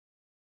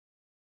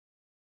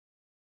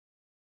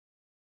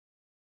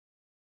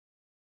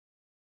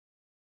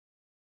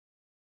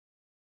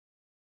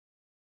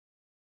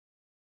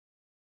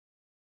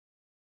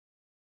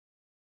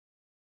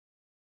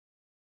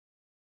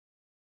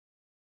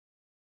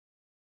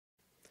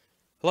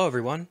Hello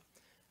everyone,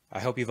 I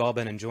hope you've all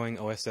been enjoying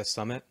OSS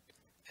Summit,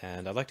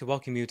 and I'd like to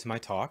welcome you to my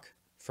talk,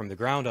 From the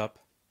Ground Up,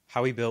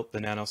 How We Built the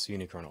Nanos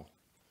Unikernel.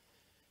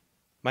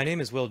 My name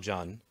is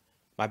Jhun.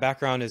 My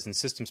background is in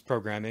systems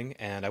programming,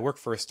 and I work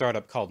for a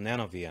startup called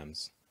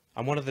NanoVMs.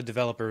 I'm one of the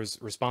developers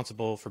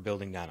responsible for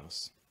building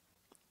Nanos.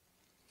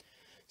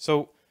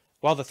 So,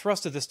 while the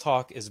thrust of this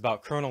talk is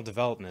about kernel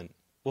development,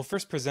 we'll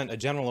first present a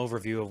general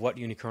overview of what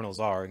unikernels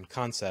are in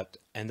concept,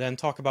 and then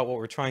talk about what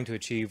we're trying to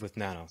achieve with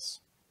Nanos.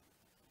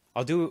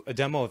 I'll do a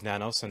demo of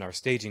Nanos and our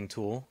staging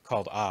tool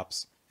called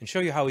Ops and show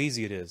you how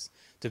easy it is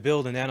to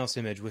build a Nanos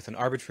image with an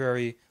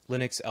arbitrary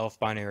Linux ELF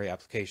binary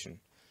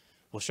application.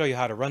 We'll show you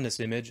how to run this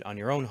image on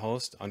your own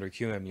host under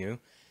QEMU,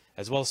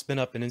 as well as spin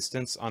up an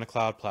instance on a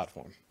cloud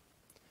platform.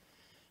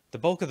 The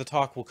bulk of the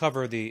talk will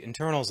cover the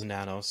internals of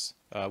Nanos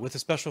with a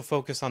special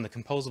focus on the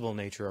composable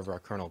nature of our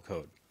kernel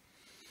code.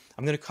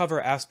 I'm going to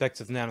cover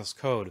aspects of Nanos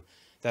code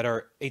that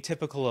are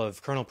atypical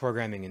of kernel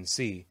programming in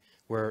C,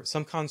 where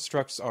some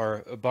constructs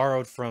are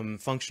borrowed from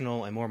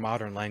functional and more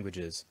modern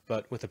languages,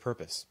 but with a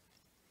purpose.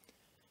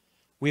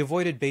 We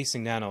avoided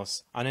basing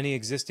Nanos on any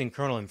existing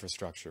kernel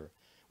infrastructure,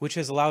 which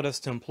has allowed us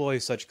to employ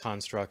such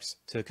constructs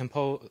to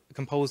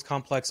compose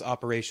complex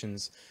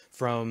operations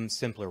from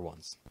simpler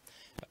ones.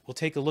 We'll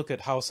take a look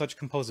at how such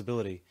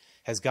composability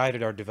has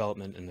guided our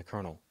development in the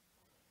kernel.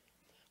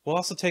 We'll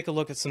also take a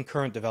look at some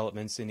current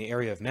developments in the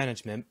area of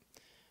management,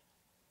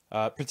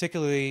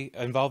 particularly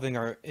involving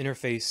our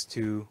interface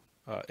to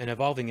an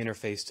evolving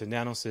interface to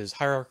Nanos'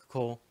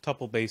 hierarchical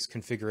tuple-based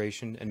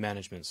configuration and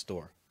management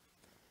store.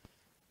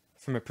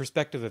 From a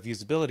perspective of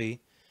usability,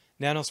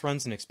 Nanos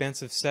runs an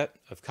expansive set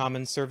of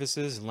common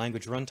services and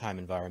language runtime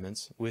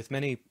environments, with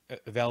many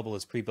available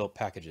as pre-built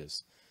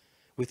packages.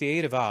 With the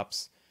aid of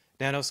Ops,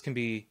 Nanos can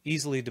be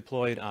easily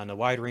deployed on a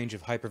wide range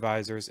of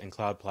hypervisors and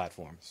cloud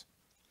platforms.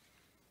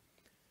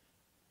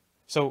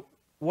 So,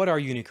 what are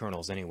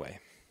unikernels anyway?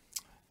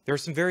 There are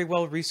some very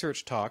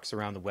well-researched talks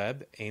around the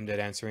web aimed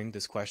at answering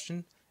this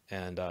question,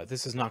 and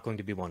this is not going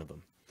to be one of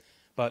them.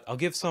 But I'll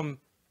give some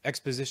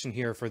exposition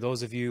here for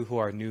those of you who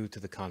are new to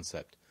the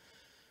concept.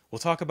 We'll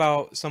talk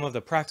about some of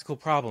the practical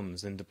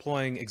problems in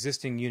deploying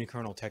existing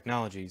unikernel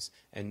technologies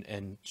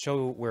and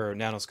show where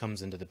Nanos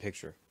comes into the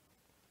picture.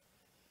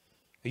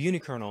 A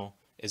unikernel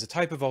is a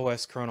type of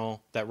OS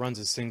kernel that runs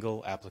a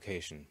single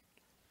application.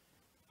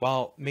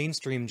 While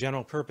mainstream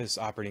general-purpose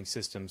operating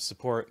systems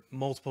support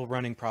multiple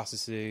running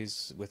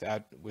processes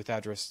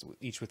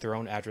each with their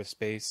own address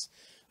space,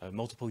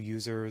 multiple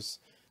users,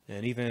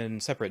 and even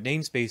separate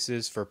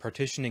namespaces for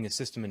partitioning a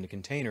system into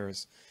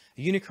containers,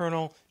 a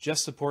unikernel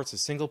just supports a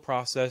single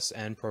process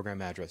and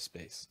program address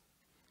space.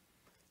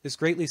 This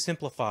greatly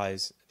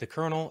simplifies the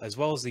kernel as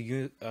well as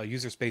the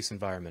user space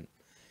environment.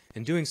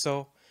 In doing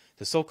so,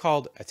 the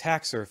so-called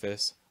attack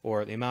surface,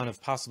 or the amount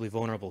of possibly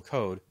vulnerable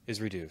code, is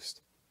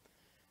reduced.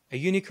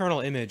 A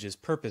unikernel image is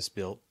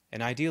purpose-built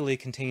and ideally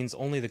contains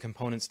only the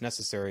components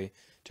necessary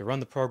to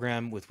run the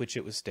program with which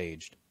it was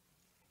staged.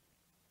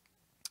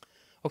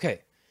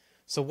 Okay,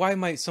 so why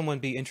might someone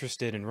be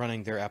interested in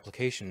running their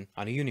application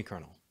on a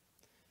unikernel?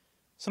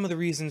 Some of the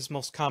reasons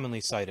most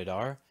commonly cited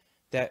are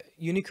that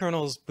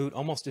unikernels boot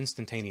almost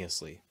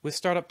instantaneously, with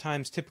startup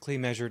times typically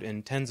measured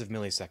in tens of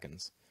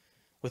milliseconds.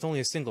 With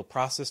only a single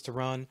process to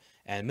run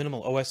and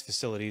minimal OS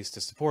facilities to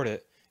support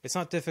it, it's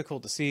not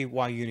difficult to see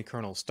why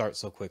unikernels start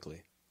so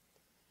quickly.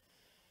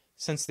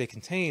 Since they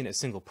contain a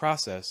single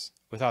process,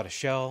 without a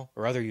shell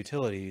or other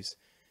utilities,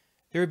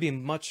 there would be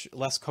much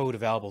less code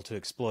available to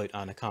exploit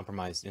on a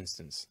compromised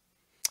instance.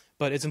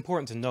 But it's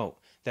important to note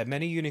that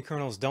many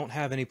unikernels don't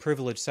have any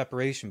privilege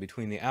separation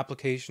between the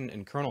application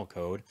and kernel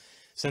code,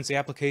 since the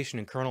application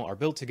and kernel are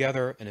built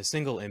together in a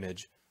single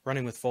image,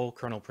 running with full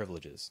kernel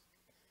privileges.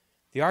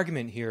 The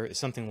argument here is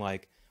something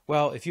like,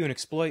 well, if you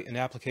exploit an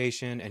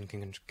application and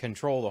can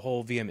control the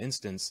whole VM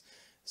instance,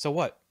 so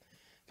what?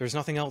 There's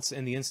nothing else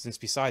in the instance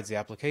besides the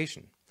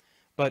application.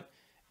 But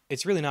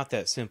it's really not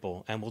that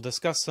simple, and we'll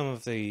discuss some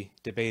of the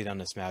debate on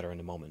this matter in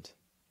a moment.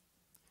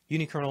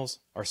 Unikernels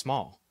are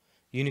small.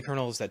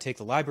 Unikernels that take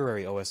the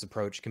library OS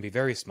approach can be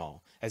very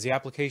small, as the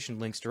application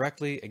links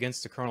directly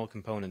against the kernel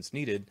components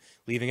needed,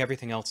 leaving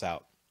everything else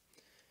out.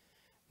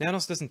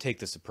 Nanos doesn't take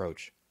this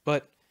approach,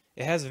 but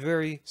it has a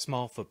very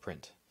small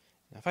footprint.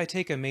 Now, if I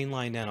take a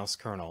mainline Nanos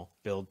kernel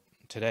build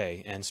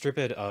today and strip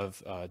it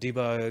of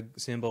debug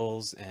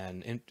symbols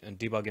and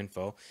debug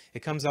info, it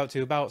comes out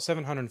to about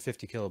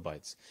 750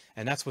 kilobytes.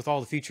 And that's with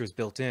all the features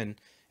built in,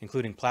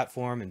 including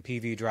platform and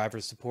PV driver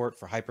support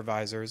for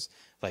hypervisors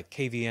like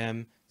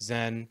KVM,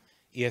 Zen,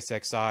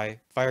 ESXi,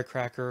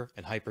 Firecracker,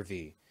 and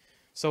Hyper-V.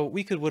 So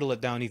we could whittle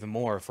it down even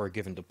more for a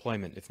given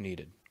deployment if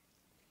needed.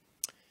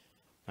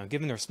 Now,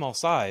 given their small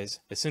size,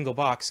 a single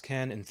box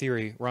can, in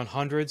theory, run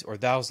hundreds or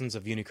thousands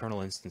of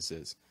unikernel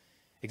instances.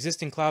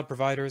 Existing cloud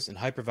providers and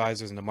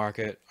hypervisors in the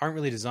market aren't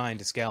really designed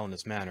to scale in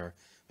this manner,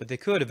 but they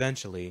could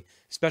eventually,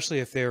 especially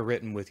if they are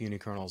written with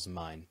unikernels in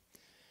mind.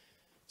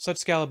 Such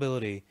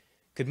scalability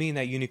could mean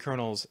that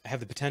unikernels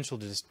have the potential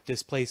to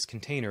displace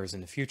containers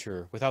in the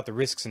future without the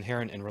risks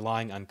inherent in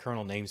relying on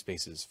kernel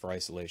namespaces for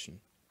isolation.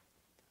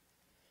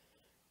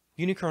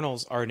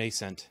 Unikernels are a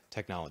nascent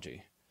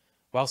technology.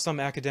 While some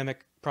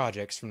academic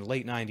projects from the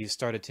late 90s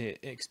started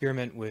to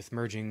experiment with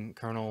merging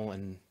kernel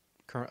and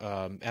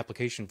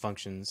application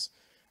functions,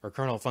 or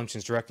kernel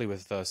functions directly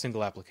with a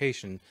single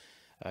application,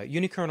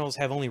 unikernels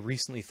have only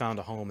recently found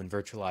a home in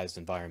virtualized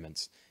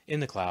environments in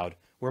the cloud,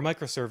 where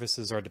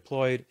microservices are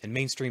deployed and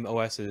mainstream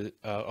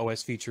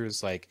OS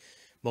features like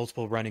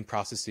multiple running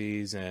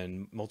processes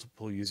and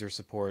multiple user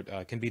support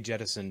can be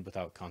jettisoned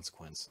without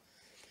consequence.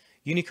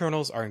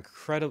 Unikernels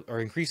are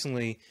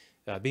increasingly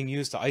being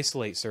used to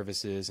isolate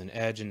services and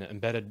edge and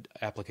embedded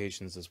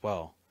applications as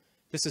well.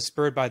 This is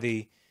spurred by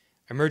the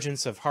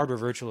emergence of hardware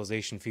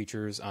virtualization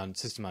features on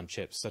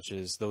system-on-chips, such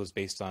as those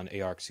based on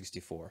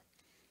ARC64.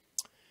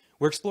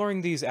 We're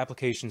exploring these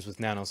applications with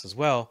Nanos as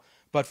well,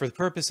 but for the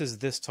purposes of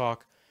this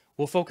talk,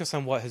 we'll focus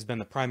on what has been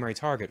the primary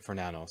target for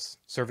Nanos,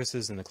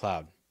 services in the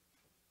cloud.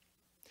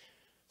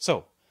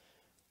 So,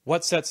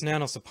 what sets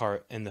Nanos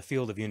apart in the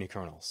field of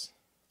unikernels?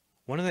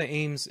 One of the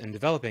aims in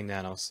developing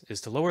Nanos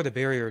is to lower the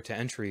barrier to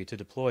entry to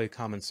deploy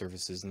common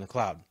services in the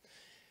cloud.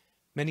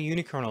 Many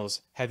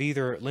unikernels have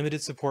either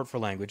limited support for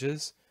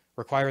languages,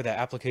 require that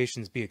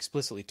applications be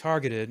explicitly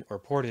targeted or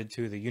ported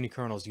to the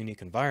unikernel's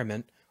unique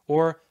environment,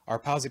 or are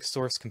POSIX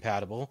source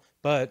compatible,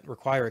 but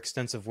require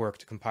extensive work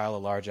to compile a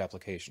large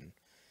application.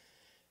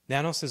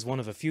 Nanos is one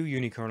of a few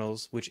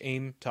unikernels which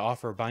aim to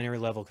offer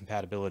binary-level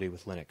compatibility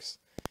with Linux.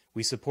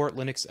 We support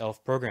Linux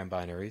ELF program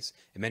binaries,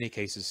 in many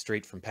cases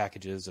straight from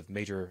packages of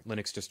major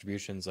Linux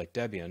distributions like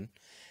Debian,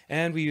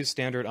 and we use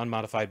standard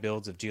unmodified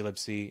builds of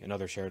glibc and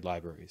other shared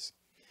libraries.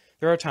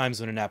 There are times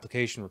when an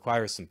application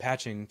requires some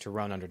patching to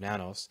run under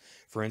Nanos,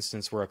 for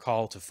instance where a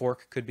call to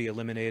fork could be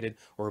eliminated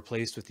or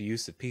replaced with the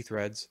use of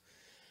pthreads.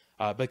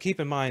 But keep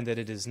in mind that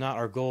it is not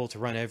our goal to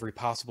run every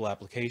possible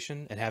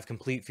application and have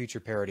complete feature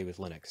parity with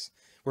Linux.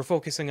 We're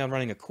focusing on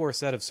running a core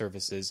set of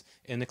services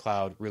in the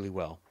cloud really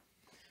well.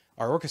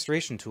 Our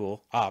orchestration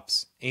tool,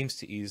 ops, aims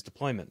to ease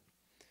deployment.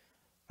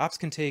 Ops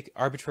can take an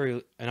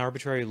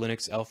arbitrary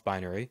Linux ELF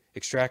binary,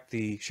 extract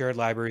the shared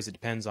libraries it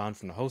depends on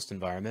from the host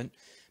environment,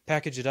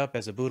 package it up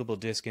as a bootable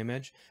disk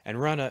image, and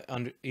run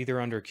it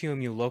either under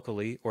QEMU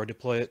locally or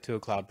deploy it to a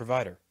cloud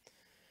provider.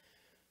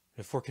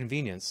 For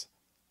convenience,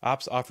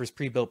 Ops offers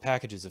pre-built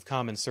packages of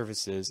common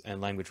services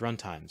and language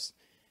runtimes.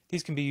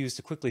 These can be used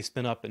to quickly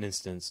spin up an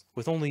instance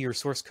with only your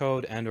source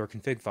code and/or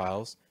config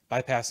files,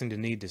 bypassing the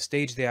need to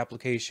stage the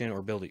application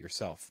or build it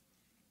yourself.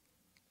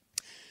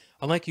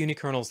 Unlike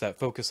unikernels that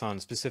focus on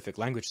specific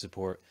language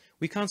support,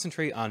 we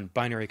concentrate on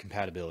binary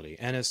compatibility,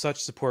 and as such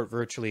support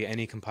virtually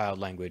any compiled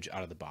language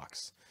out of the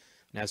box.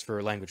 And as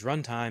for language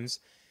runtimes,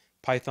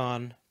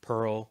 Python,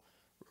 Perl,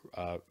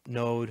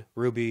 Node,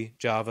 Ruby,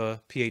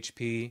 Java,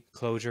 PHP,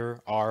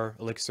 Clojure, R,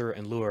 Elixir,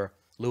 and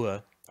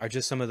Lua are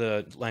just some of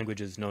the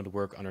languages known to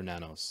work under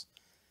Nanos.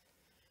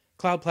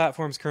 Cloud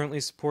platforms currently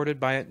supported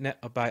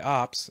by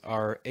Ops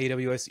are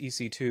AWS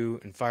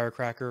EC2 and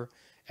Firecracker,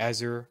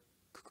 Azure,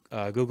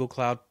 Google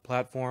Cloud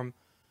Platform,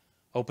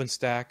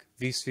 OpenStack,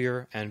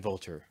 vSphere, and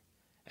Vultr.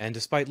 And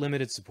despite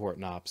limited support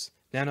in Ops,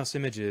 Nanos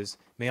images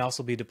may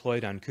also be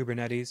deployed on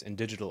Kubernetes and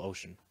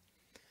DigitalOcean.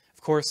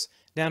 Of course,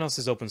 Nanos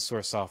is open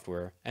source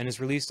software and is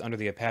released under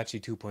the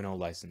Apache 2.0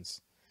 license.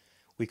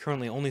 We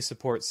currently only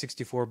support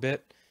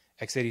 64-bit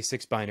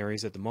x86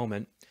 binaries at the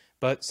moment,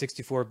 but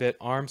 64-bit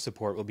ARM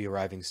support will be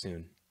arriving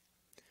soon.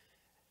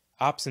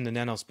 Ops in the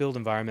Nanos build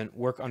environment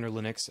work under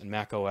Linux and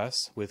Mac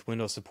OS, with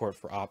Windows support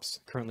for Ops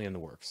currently in the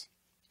works.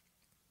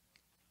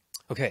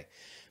 Okay,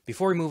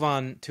 before we move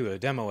on to a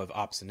demo of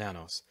Ops and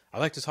Nanos, I'd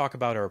like to talk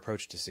about our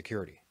approach to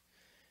security.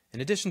 In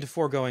addition to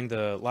foregoing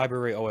the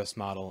library OS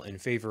model in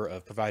favor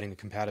of providing a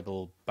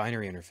compatible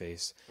binary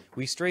interface,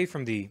 we stray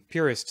from the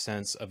purest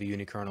sense of a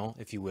unikernel,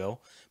 if you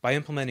will, by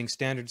implementing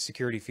standard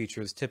security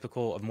features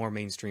typical of more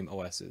mainstream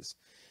OSs.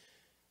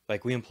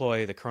 Like we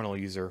employ the kernel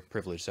user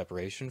privilege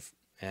separation,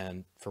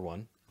 and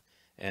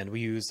we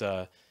use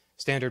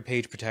standard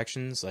page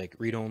protections like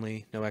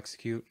read-only, no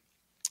execute,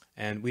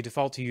 and we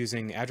default to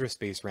using address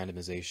space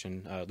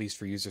randomization, at least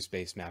for user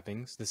space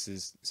mappings. This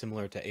is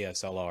similar to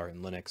ASLR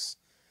in Linux.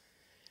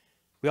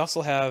 We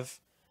also have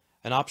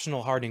an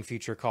optional hardening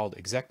feature called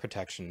exec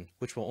protection,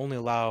 which will only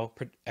allow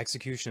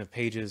execution of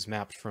pages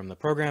mapped from the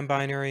program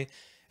binary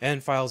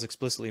and files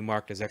explicitly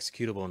marked as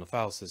executable in the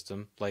file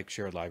system, like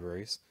shared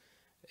libraries,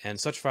 and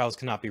such files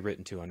cannot be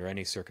written to under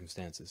any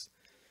circumstances.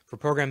 For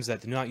programs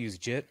that do not use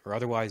JIT or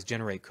otherwise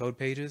generate code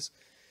pages,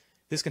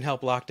 this can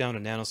help lock down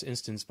a Nanos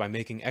instance by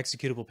making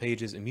executable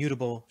pages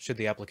immutable should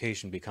the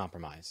application be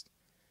compromised.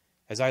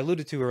 As I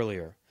alluded to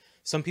earlier,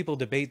 some people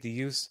debate the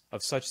use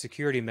of such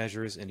security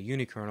measures in a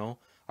unikernel,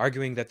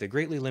 arguing that the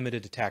greatly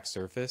limited attack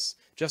surface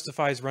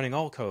justifies running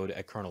all code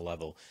at kernel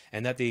level,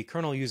 and that the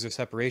kernel user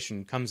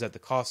separation comes at the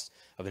cost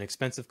of an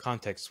expensive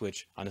context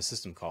switch on a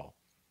system call.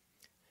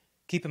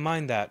 Keep in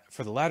mind that,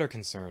 for the latter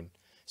concern,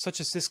 such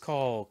a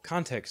syscall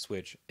context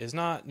switch is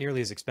not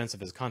nearly as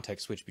expensive as a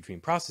context switch between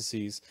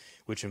processes,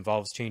 which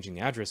involves changing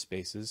address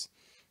spaces,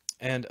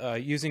 and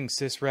using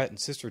sysret and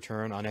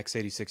sysreturn on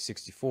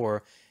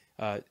x86-64,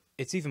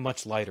 it's even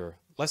much lighter,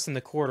 less than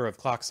a quarter of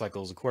clock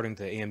cycles according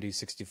to the AMD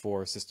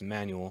 64 system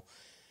manual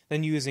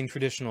than using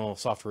traditional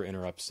software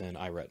interrupts in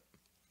IRET.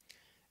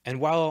 And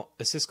while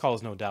a syscall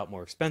is no doubt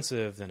more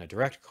expensive than a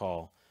direct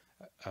call,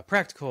 the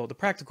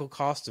practical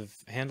cost of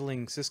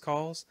handling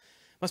syscalls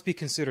must be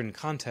considered in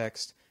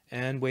context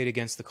and weighed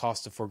against the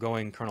cost of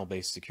foregoing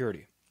kernel-based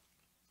security.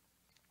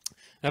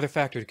 Another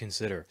factor to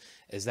consider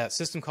is that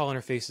system call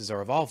interfaces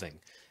are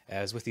evolving,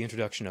 as with the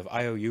introduction of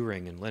IOU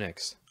ring in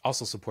Linux,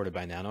 also supported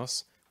by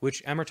Nanos,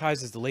 which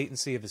amortizes the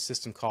latency of a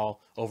system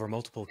call over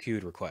multiple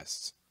queued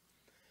requests.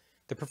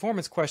 The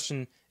performance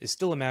question is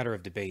still a matter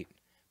of debate,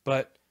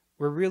 but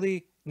we're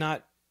really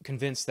not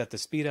convinced that the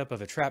speed up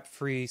of a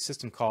trap-free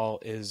system call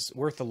is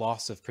worth the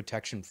loss of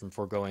protection from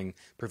foregoing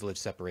privilege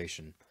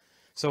separation.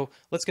 So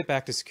let's get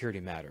back to security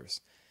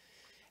matters.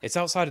 It's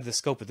outside of the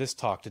scope of this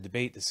talk to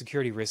debate the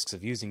security risks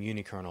of using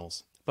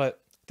unikernels,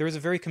 but there is a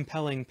very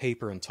compelling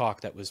paper and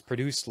talk that was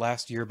produced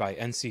last year by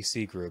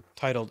NCC Group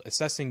titled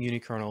Assessing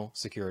Unikernel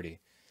Security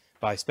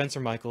by Spencer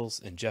Michaels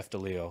and Jeff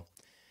DeLeo.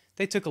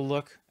 They took a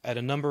look at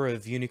a number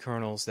of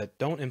unikernels that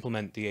don't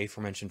implement the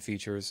aforementioned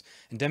features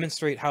and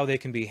demonstrate how they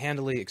can be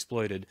handily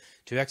exploited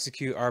to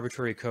execute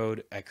arbitrary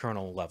code at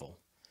kernel level.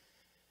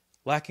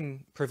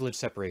 Lacking privilege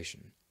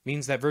separation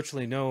means that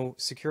virtually no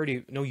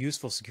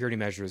useful security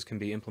measures can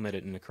be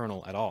implemented in a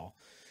kernel at all.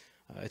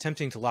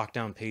 Attempting to lock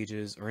down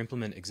pages or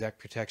implement exec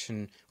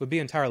protection would be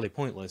entirely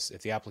pointless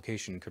if the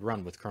application could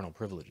run with kernel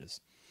privileges.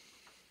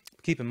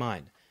 Keep in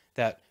mind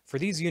that for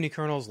these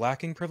unikernels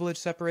lacking privilege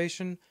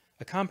separation,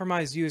 a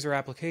compromised user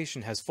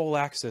application has full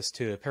access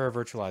to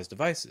paravirtualized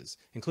devices,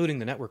 including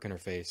the network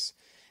interface,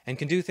 and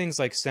can do things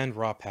like send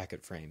raw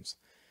packet frames.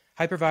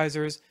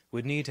 Hypervisors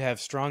would need to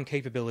have strong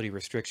capability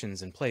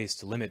restrictions in place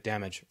to limit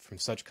damage from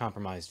such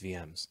compromised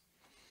VMs.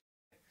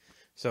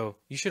 So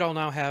you should all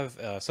now have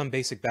some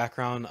basic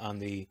background on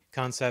the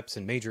concepts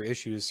and major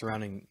issues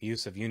surrounding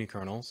use of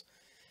unikernels.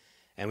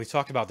 And we've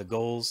talked about the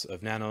goals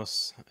of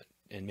Nanos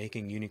in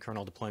making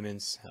unikernel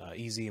deployments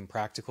easy and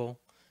practical.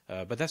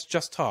 But that's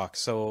just talk,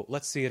 so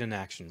let's see it in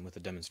action with a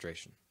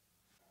demonstration.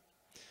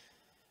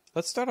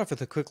 Let's start off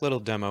with a quick little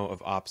demo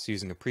of ops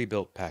using a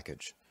pre-built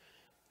package.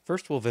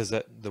 First we'll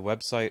visit the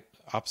website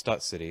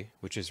ops.city,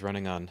 which is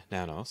running on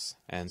Nanos,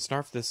 and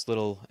snarf this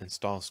little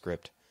install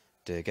script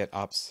to get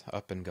ops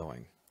up and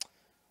going.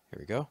 Here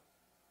we go.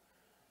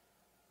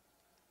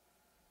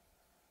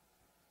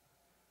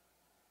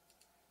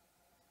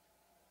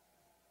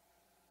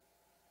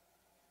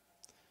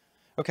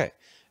 Okay,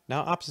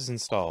 now ops is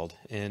installed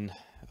in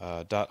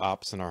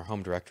 .ops in our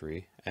home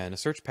directory, and a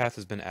search path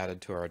has been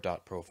added to our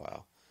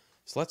 .profile.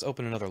 So let's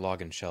open another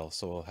login shell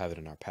so we'll have it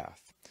in our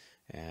path.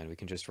 And we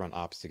can just run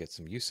ops to get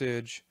some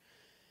usage.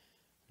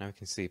 Now we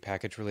can see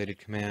package-related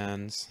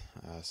commands,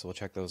 so we'll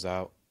check those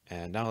out.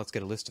 And now let's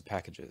get a list of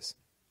packages.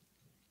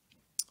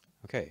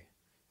 Okay,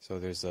 so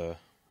there's a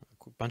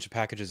bunch of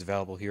packages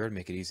available here to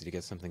make it easy to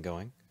get something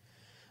going.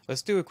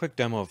 Let's do a quick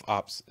demo of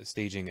ops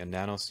staging a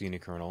Nanos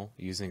Unikernel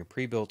using a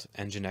pre-built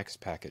Nginx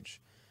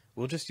package.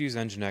 We'll just use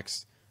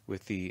Nginx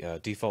with the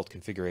default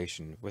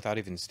configuration without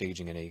even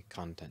staging any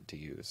content to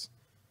use.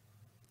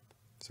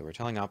 So we're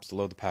telling ops to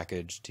load the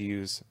package to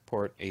use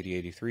port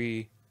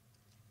 8083.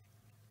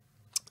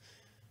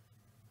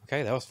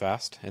 Okay, that was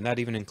fast, and that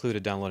even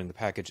included downloading the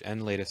package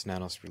and latest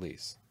Nanos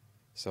release.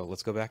 So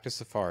let's go back to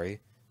Safari and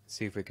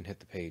see if we can hit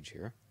the page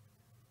here.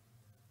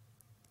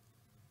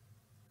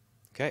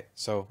 Okay,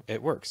 so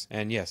it works,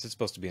 and yes, it's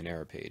supposed to be an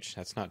error page.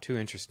 That's not too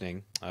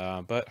interesting,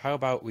 but how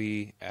about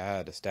we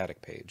add a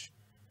static page?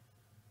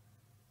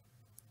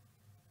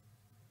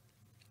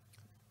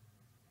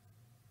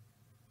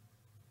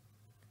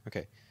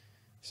 Okay,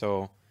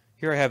 so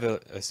here I have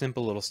a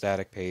simple little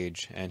static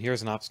page, and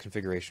here's an ops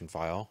configuration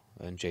file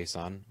in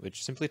JSON,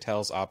 which simply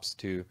tells ops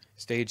to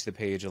stage the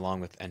page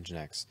along with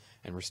Nginx,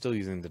 and we're still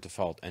using the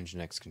default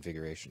Nginx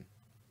configuration.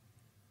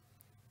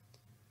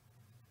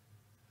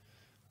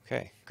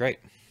 Okay, great.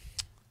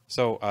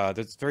 So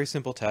that's a very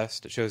simple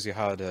test. It shows you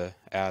how to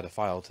add a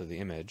file to the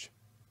image.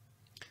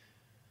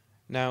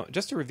 Now,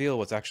 just to reveal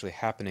what's actually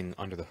happening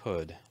under the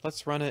hood,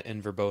 let's run it in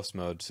verbose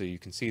mode so you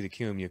can see the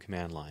QEMU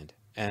command line.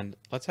 And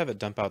let's have it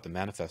dump out the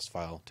manifest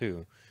file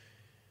too,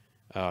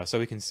 so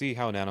we can see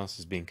how Nanos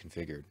is being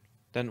configured.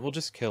 Then we'll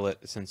just kill it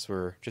since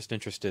we're just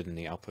interested in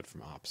the output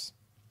from ops.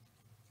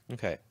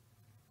 Okay.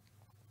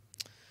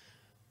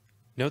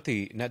 Note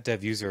the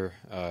netdev user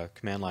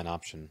command line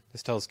option.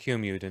 This tells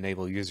QEMU to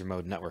enable user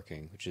mode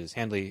networking, which is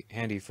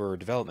handy for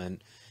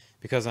development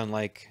because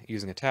unlike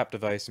using a tap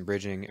device and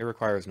bridging, it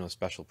requires no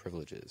special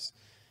privileges.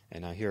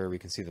 And now here we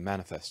can see the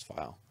manifest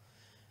file.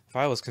 The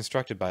file was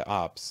constructed by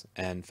ops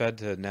and fed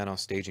to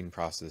Nanos staging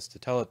process to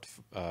tell it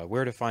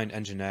where to find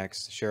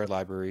Nginx, shared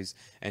libraries,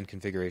 and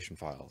configuration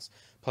files.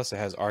 Plus it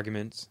has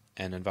arguments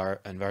and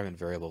environment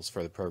variables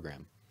for the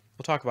program.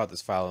 We'll talk about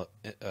this file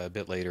a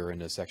bit later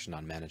in a section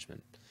on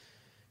management.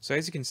 So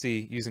as you can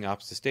see, using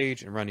ops to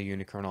stage and run a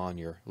unikernel on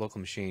your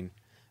local machine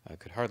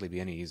could hardly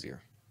be any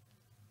easier.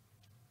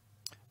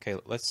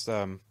 Okay, let's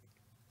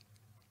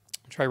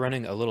try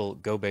running a little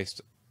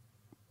Go-based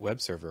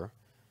web server.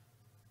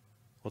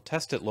 we'll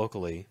test it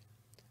locally,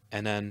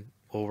 and then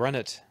we'll run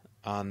it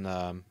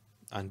on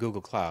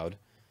Google Cloud.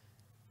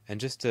 And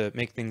just to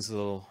make things a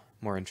little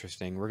more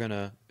interesting, we're going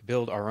to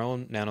build our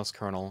own Nanos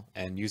kernel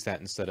and use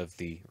that instead of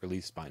the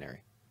release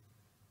binary.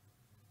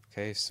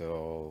 Okay,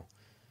 so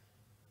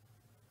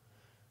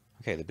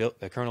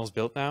the kernel's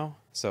built now,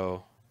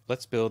 so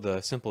let's build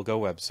a simple Go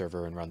web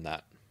server and run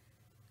that.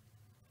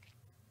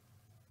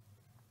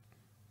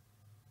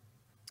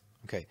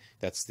 Okay,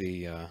 that's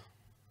the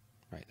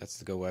that's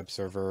the Go web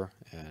server,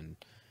 and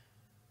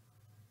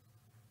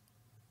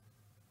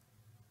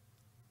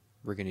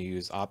we're going to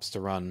use ops to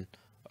run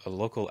a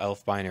local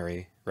elf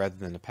binary rather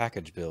than a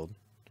package build.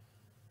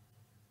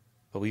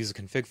 But we use a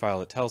config file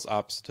that tells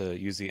ops to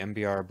use the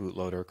mbr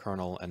bootloader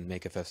kernel and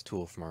makefs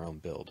tool from our own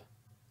build.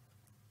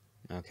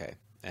 Okay,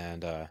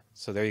 and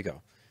so there you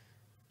go.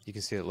 You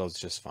can see it loads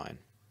just fine.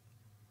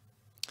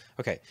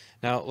 Okay,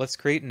 now let's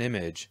create an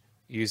image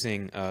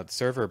using the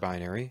server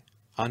binary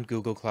on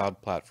Google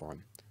Cloud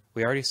Platform.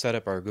 We already set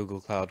up our Google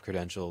Cloud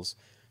credentials,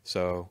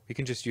 so we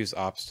can just use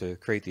ops to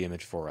create the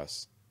image for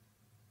us.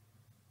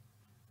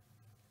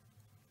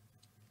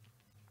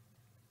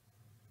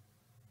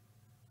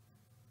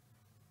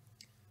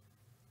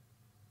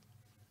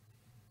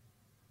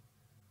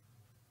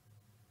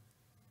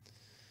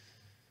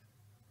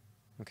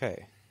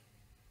 Okay,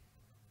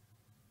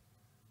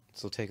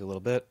 this will take a little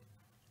bit,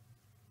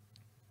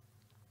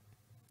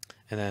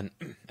 and then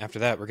after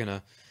that we're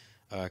going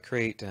to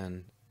create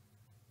and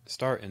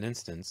start an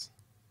instance.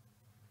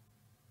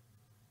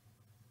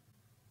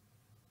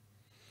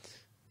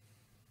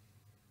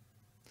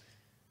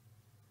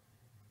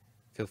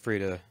 Feel free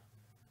to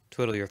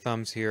twiddle your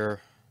thumbs here.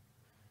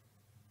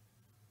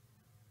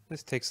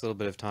 This takes a little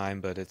bit of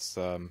time, but it's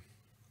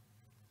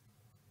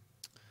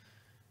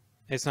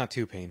not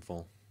too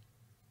painful.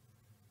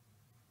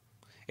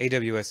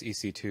 AWS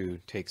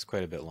EC2 takes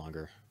quite a bit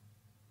longer.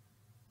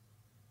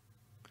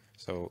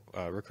 So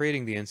we're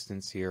creating the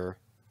instance here,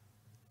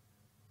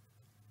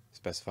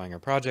 specifying our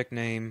project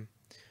name.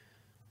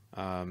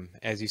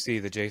 As you see,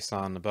 the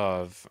JSON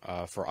above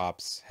for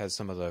ops has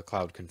some of the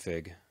cloud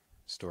config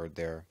stored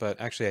there.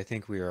 But actually, I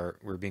think we're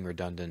being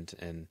redundant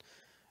in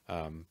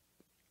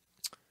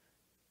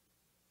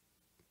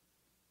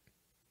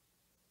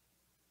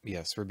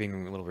yes, we're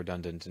being a little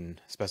redundant in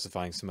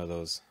specifying some of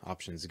those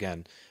options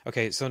again.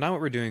 Okay, so now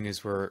what we're doing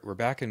is we're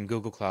back in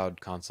Google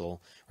Cloud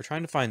Console. We're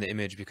trying to find the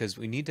image because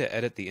we need to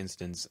edit the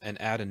instance and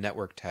add a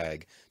network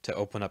tag to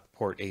open up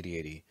port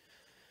 8080.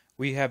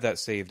 We have that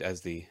saved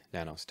as the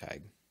Nanos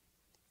tag.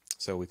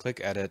 So we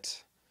click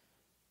Edit,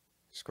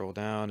 scroll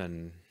down,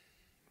 and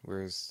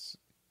where's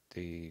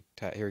the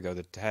tag? Here we go,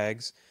 the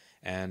tags,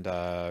 and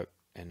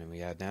then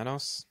we add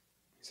Nanos,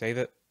 save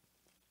it.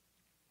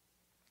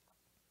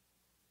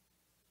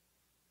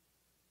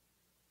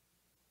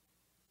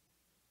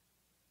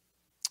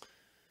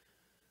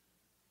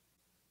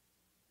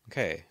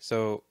 Okay,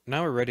 so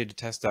now we're ready to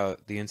test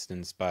out the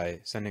instance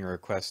by sending a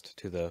request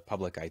to the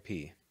public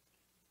IP.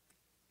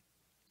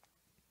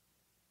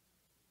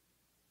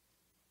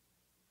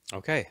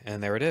 Okay,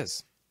 and there it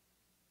is.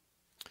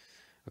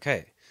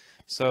 Okay,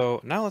 so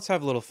now let's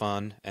have a little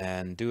fun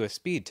and do a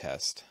speed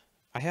test.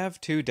 I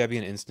have two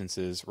Debian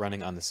instances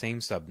running on the same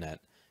subnet,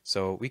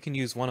 so we can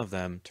use one of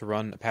them to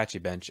run Apache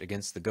Bench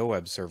against the Go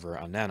web server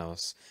on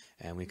Nanos,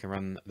 and we can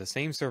run the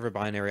same server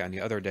binary on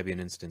the other Debian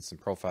instance and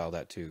profile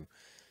that too.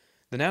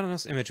 The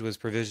Nanos image was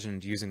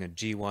provisioned using a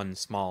G1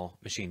 small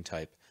machine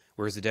type,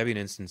 whereas the Debian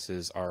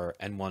instances are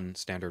N1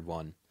 standard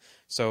 1.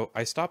 So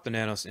I stopped the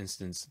Nanos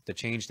instance to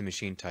change the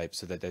machine type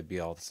so that they'd be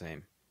all the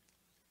same.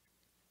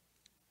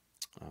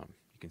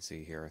 You can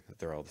see here that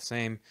they're all the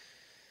same.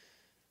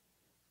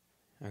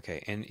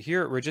 Okay, and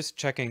here we're just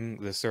checking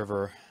the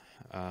server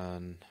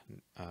on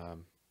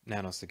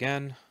Nanos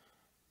again.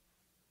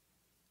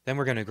 Then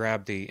we're going to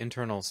grab the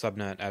internal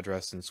subnet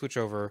address and switch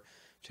over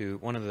to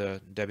one of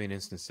the Debian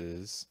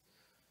instances.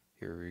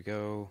 Here we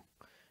go.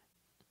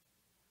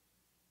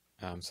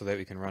 So that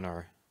we can run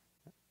our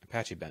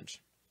Apache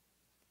Bench.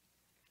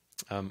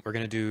 We're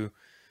going to do,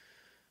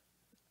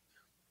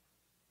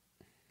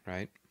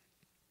 right?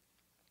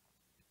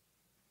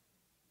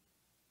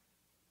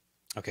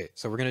 Okay,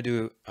 so we're going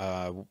to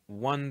do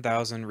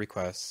 1,000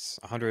 requests,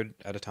 100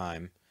 at a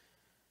time.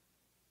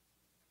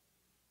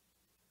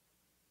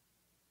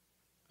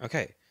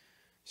 Okay,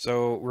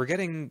 so we're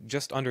getting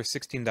just under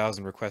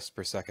 16,000 requests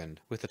per second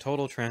with a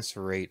total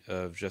transfer rate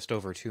of just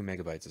over 2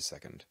 megabytes a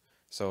second.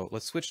 So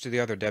let's switch to the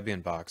other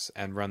Debian box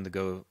and run the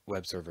Go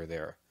web server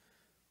there.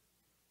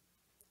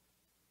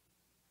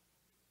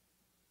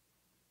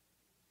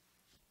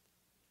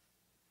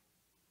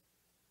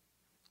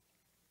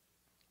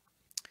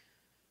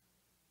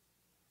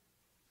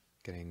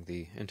 Getting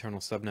the internal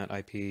subnet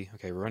IP.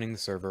 Okay, we're running the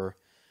server.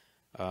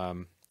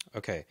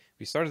 Okay,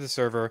 we started the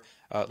server.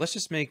 Let's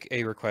just make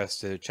a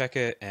request to check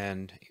it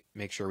and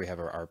make sure we have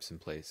our ARPs in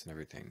place and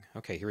everything.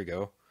 Okay, here we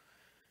go.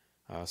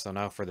 So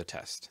now for the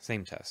test,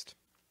 same test.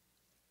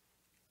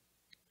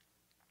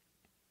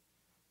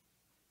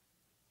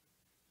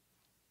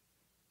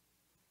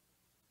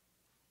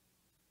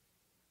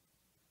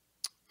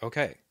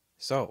 Okay,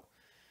 so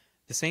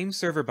the same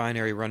server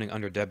binary running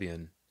under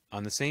Debian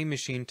on the same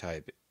machine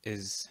type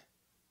is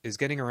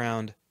getting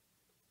around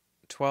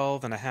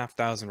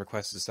 12,500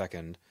 requests a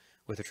second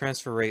with a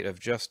transfer rate of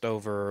just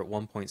over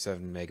 1.7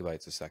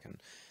 megabytes a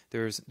second.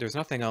 There's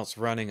nothing else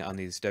running on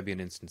these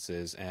Debian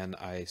instances, and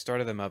I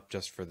started them up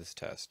just for this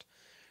test.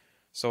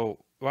 So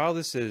while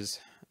this is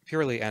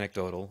purely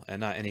anecdotal and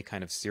not any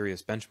kind of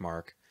serious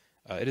benchmark,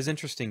 it is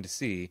interesting to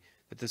see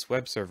that this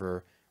web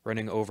server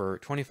running over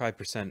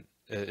 25%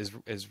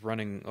 is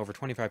running over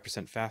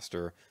 25%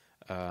 faster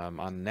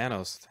on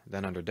Nanos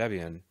than under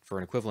Debian for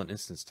an equivalent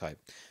instance type.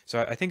 So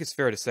I think it's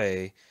fair to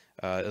say,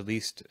 at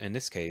least in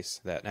this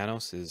case, that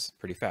Nanos is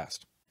pretty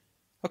fast.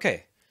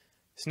 Okay,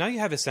 so now you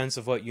have a sense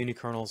of what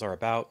unikernels are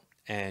about,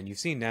 and you've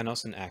seen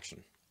Nanos in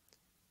action.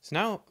 So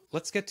now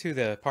let's get to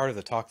the part of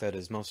the talk that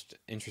is most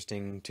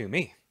interesting to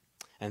me,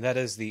 and that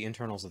is the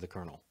internals of the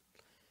kernel.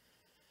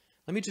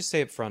 Let me just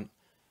say up front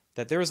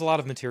that there is a lot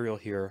of material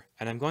here,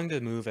 and I'm going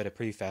to move at a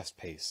pretty fast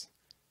pace.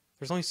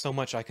 There's only so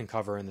much I can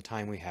cover in the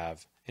time we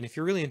have, and if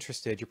you're really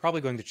interested, you're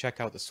probably going to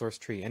check out the source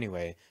tree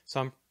anyway,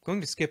 so I'm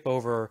going to skip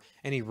over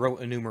any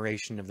rote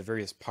enumeration of the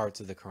various parts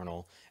of the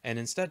kernel, and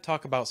instead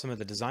talk about some of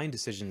the design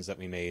decisions that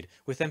we made,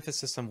 with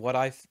emphasis on what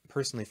I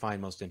personally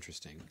find most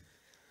interesting.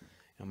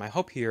 Now, my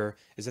hope here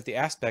is that the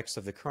aspects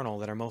of the kernel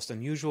that are most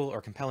unusual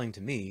or compelling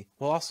to me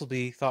will also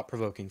be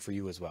thought-provoking for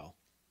you as well.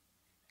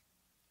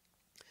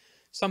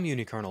 Some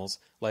unikernels,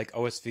 like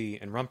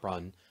OSV and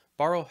RumpRun,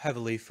 borrow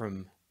heavily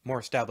from more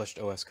established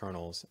OS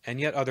kernels, and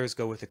yet others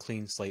go with a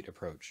clean slate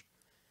approach.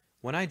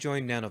 When I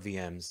joined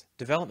NanoVMs,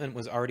 development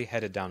was already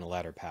headed down a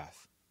latter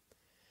path.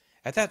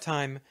 At that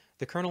time,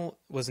 the kernel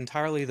was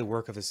entirely the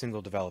work of a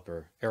single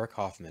developer, Eric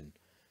Hoffman.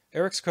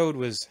 Eric's code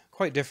was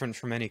quite different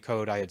from any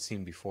code I had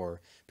seen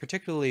before,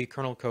 particularly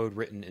kernel code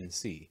written in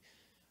C.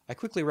 I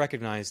quickly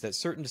recognized that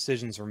certain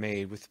decisions were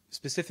made with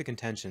specific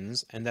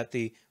intentions, and that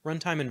the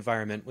runtime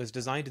environment was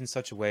designed in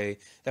such a way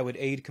that would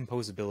aid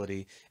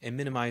composability and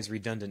minimize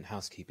redundant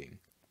housekeeping.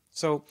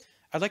 So,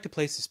 I'd like to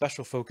place a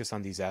special focus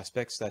on these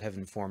aspects that have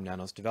informed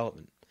Nanos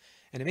development,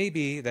 and it may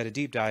be that a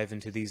deep dive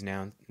into these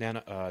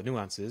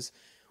nuances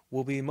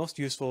will be most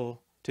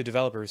useful to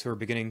developers who are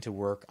beginning to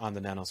work on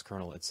the Nanos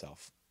kernel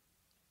itself.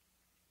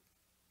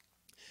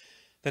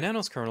 The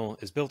Nanos kernel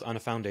is built on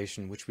a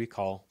foundation which we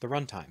call the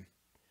runtime.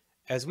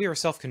 As we are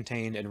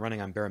self-contained and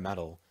running on bare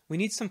metal, we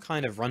need some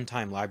kind of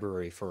runtime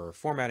library for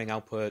formatting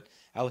output,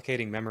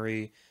 allocating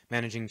memory,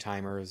 managing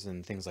timers,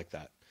 and things like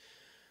that.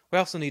 We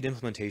also need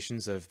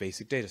implementations of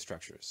basic data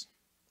structures.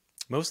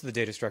 Most of the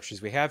data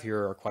structures we have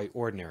here are quite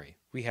ordinary.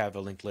 We have a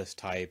linked list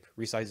type,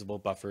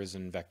 resizable buffers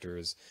and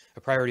vectors,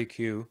 a priority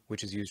queue,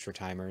 which is used for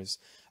timers,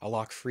 a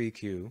lock-free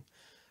queue,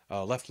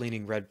 a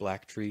left-leaning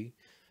red-black tree,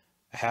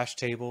 a hash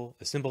table,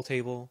 a symbol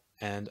table,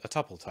 and a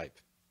tuple type.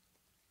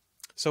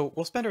 So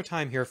we'll spend our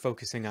time here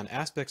focusing on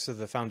aspects of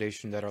the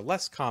foundation that are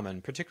less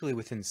common, particularly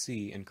within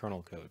C and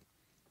kernel code.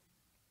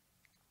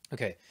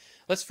 Okay,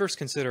 let's first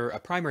consider a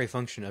primary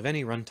function of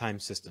any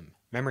runtime system,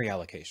 memory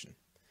allocation.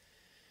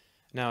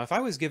 Now, if I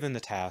was given the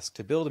task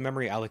to build a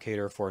memory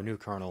allocator for a new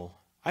kernel,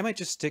 I might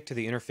just stick to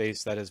the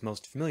interface that is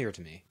most familiar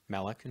to me,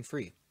 malloc and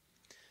free.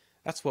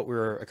 That's what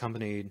we're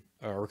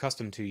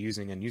accustomed to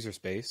using in user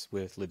space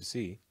with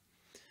libc.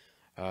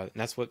 And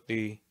that's what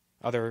the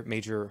other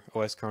major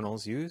OS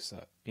kernels use.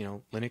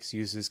 Linux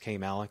uses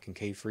kmalloc and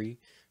kfree.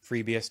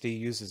 FreeBSD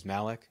uses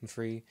malloc and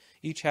free.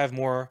 Each have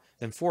more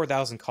than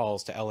 4,000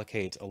 calls to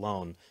allocate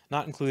alone,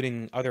 not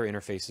including other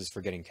interfaces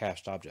for getting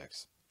cached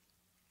objects.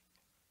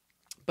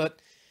 But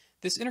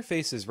this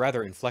interface is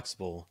rather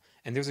inflexible,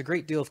 and there's a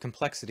great deal of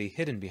complexity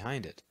hidden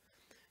behind it.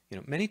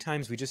 Many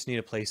times we just need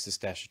a place to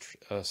stash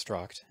a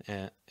struct,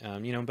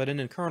 but in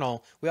a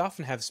kernel, we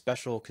often have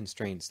special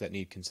constraints that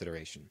need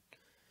consideration.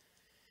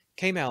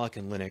 Kmalloc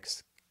in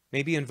Linux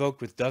may be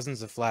invoked with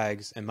dozens of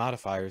flags and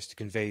modifiers to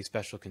convey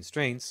special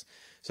constraints,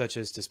 such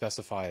as to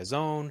specify a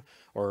zone,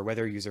 or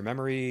whether user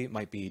memory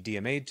might be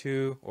DMA'd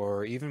to,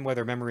 or even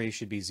whether memory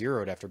should be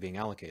zeroed after being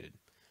allocated.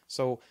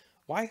 So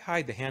why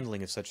hide the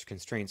handling of such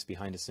constraints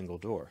behind a single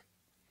door?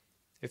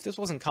 If this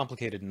wasn't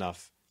complicated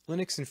enough,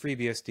 Linux and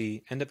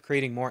FreeBSD end up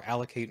creating more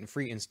allocate and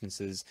free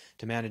instances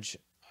to manage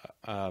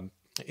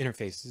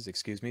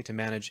to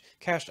manage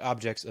cached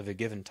objects of a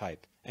given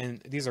type,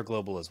 and these are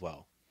global as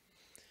well.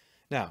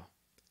 Now,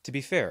 to be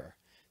fair,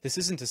 this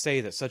isn't to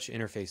say that such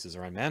interfaces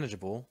are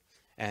unmanageable,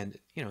 and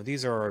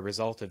these are a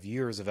result of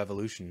years of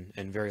evolution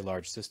in very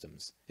large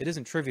systems. It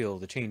isn't trivial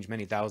to change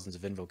many thousands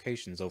of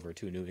invocations over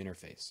to a new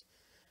interface.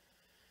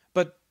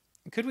 But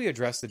could we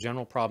address the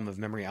general problem of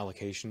memory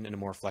allocation in a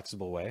more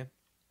flexible way?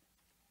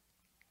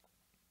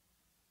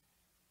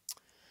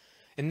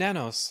 In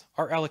Nanos,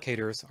 our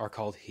allocators are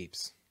called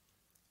heaps.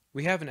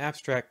 We have an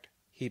abstract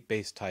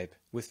heap-based type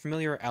with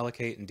familiar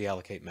allocate and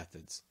deallocate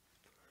methods.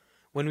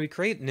 When we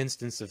create an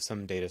instance of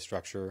some data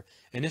structure,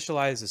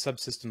 initialize a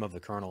subsystem of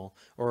the kernel,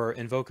 or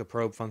invoke a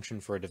probe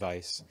function for a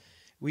device,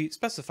 we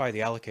specify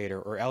the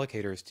allocator or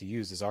allocators to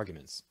use as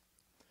arguments.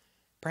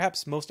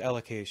 Perhaps most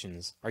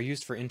allocations are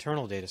used for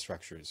internal data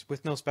structures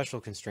with no special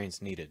constraints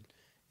needed.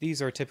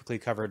 These are typically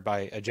covered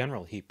by a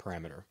general heap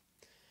parameter.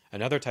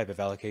 Another type of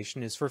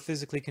allocation is for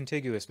physically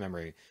contiguous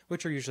memory,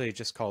 which are usually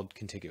just called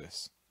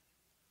contiguous.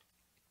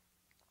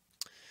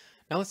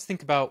 Now let's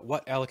think about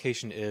what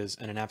allocation is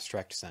in an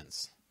abstract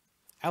sense.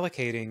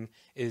 Allocating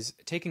is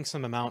taking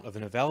some amount of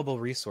an available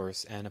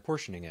resource and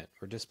apportioning it,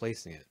 or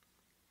displacing it.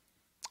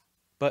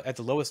 But at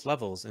the lowest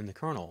levels in the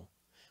kernel,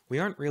 we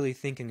aren't really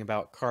thinking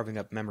about carving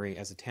up memory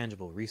as a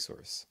tangible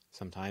resource.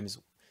 Sometimes,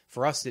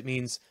 for us, it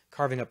means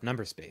carving up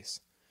number space.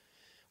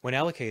 When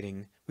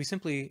allocating, we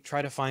simply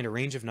try to find a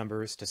range of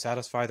numbers to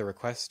satisfy the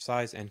request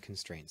size and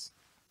constraints.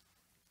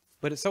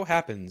 But it so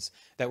happens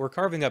that we're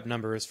carving up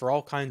numbers for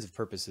all kinds of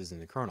purposes in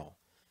the kernel.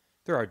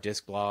 There are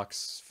disk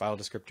blocks, file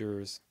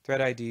descriptors,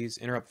 thread IDs,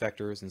 interrupt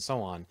vectors, and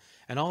so on,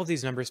 and all of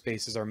these number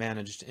spaces are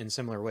managed in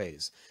similar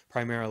ways,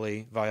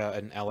 primarily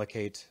via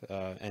allocate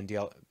and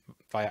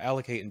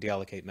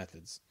deallocate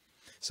methods.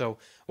 So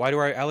why do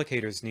our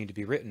allocators need to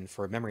be written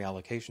for memory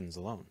allocations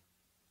alone?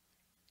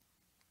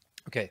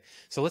 Okay,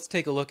 so let's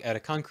take a look at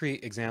a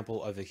concrete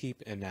example of a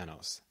heap in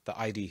Nanos, the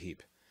ID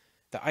heap.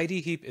 The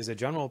ID heap is a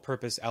general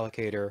purpose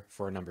allocator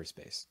for a number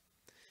space.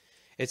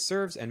 It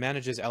serves and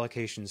manages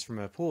allocations from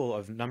a pool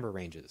of number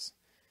ranges.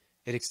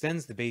 It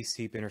extends the base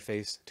heap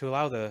interface to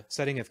allow the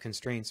setting of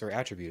constraints or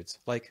attributes,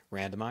 like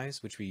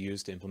randomize, which we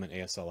use to implement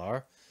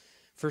ASLR,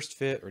 first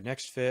fit or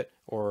next fit,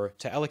 or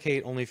to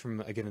allocate only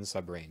from a given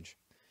subrange.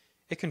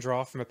 It can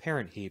draw from a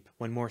parent heap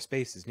when more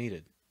space is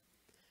needed.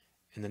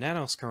 In the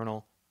Nanos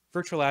kernel,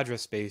 virtual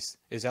address space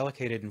is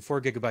allocated in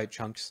 4 GB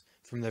chunks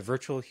from the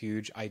virtual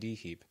huge ID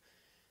heap,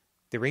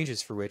 the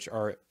ranges for which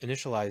are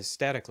initialized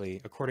statically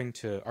according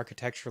to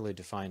architecturally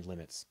defined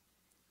limits.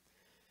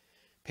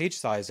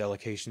 Page-sized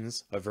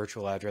allocations of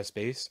virtual address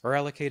space are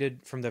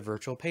allocated from the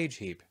virtual page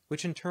heap,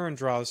 which in turn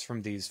draws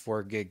from these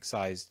 4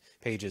 GB-sized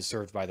pages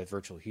served by the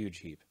virtual huge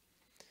heap.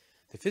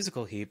 The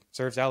physical heap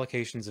serves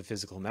allocations of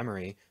physical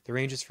memory, the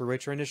ranges for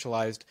which are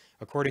initialized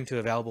according to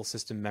available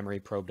system memory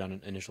probed on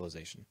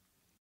initialization.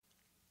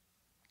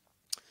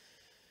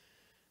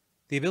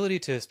 The ability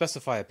to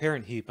specify a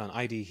parent heap on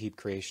ID heap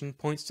creation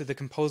points to the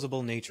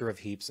composable nature of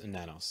heaps in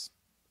Nanos.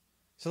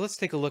 So let's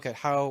take a look at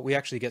how we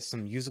actually get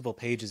some usable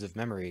pages of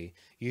memory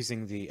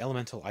using the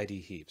elemental ID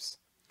heaps.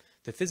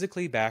 The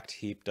physically backed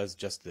heap does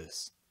just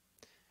this.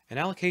 An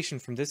allocation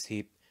from this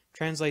heap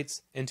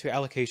translates into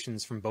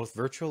allocations from both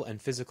virtual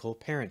and physical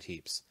parent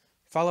heaps,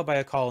 followed by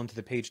a call into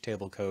the page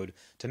table code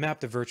to map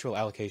the virtual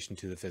allocation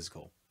to the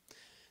physical.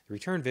 The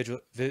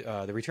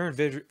return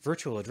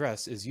virtual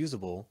address is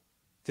usable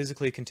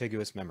physically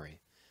contiguous memory.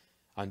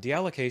 On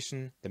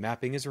deallocation, the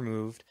mapping is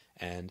removed,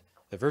 and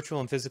the virtual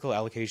and physical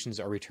allocations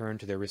are returned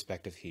to their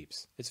respective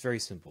heaps. It's very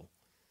simple.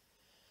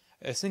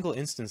 A single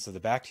instance of the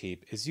backed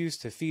heap is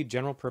used to feed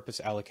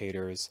general-purpose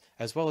allocators,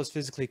 as well as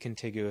physically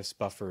contiguous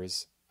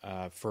buffers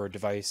for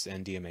device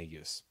and DMA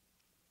use.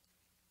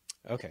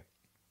 Okay,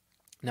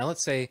 now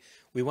let's say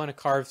we want to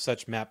carve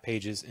such map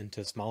pages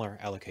into smaller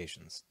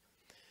allocations.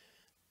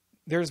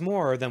 There's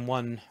more than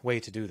one way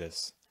to do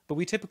this, but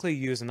we typically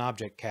use an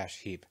object cache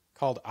heap,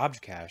 called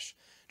objcache,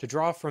 to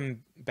draw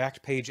from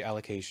backed page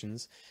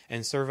allocations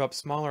and serve up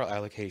smaller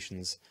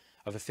allocations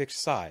of a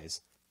fixed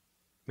size,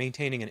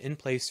 maintaining an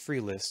in-place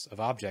free list of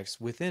objects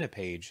within a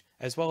page,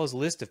 as well as a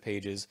list of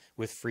pages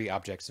with free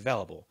objects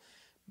available.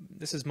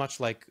 This is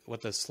much like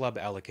what the slub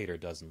allocator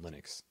does in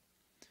Linux.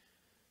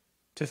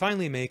 To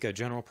finally make a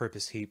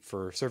general-purpose heap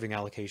for serving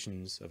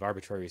allocations of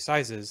arbitrary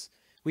sizes,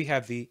 we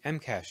have the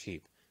mcache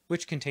heap,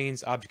 which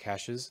contains object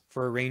caches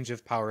for a range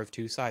of power of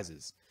 2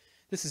 sizes.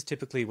 This is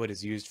typically what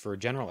is used for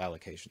general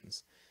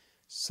allocations.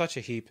 Such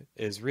a heap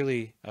is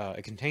really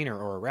a container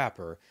or a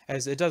wrapper,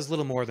 as it does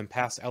little more than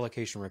pass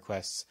allocation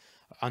requests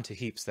onto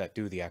heaps that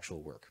do the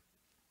actual work.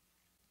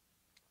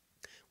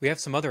 We have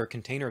some other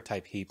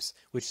container-type heaps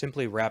which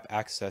simply wrap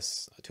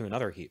access to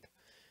another heap.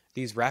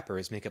 These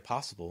wrappers make it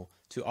possible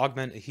to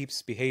augment a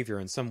heap's behavior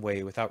in some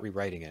way without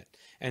rewriting it,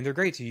 and they're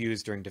great to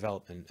use during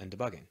development and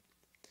debugging.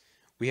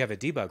 We have a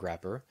debug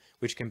wrapper,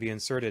 which can be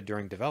inserted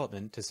during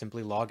development to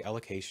simply log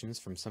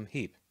allocations from some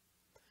heap.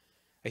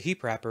 A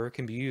heap wrapper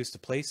can be used to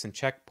place and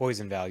check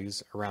poison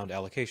values around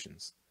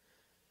allocations.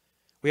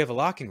 We have a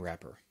locking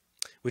wrapper,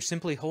 which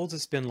simply holds a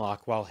spin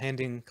lock while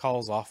handing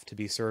calls off to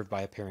be served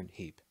by a parent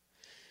heap.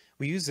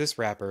 We use this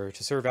wrapper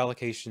to serve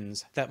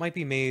allocations that might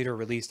be made or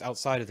released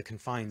outside of the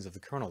confines of the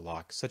kernel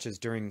lock, such as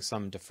during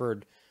some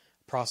deferred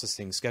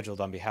processing scheduled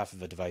on behalf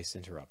of a device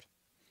interrupt.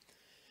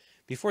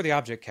 Before the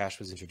object cache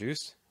was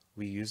introduced,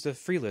 we used a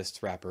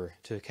freelist wrapper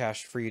to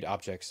cache freed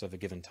objects of a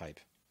given type.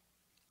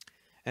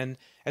 And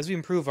as we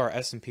improve our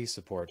SMP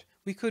support,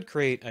 we could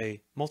create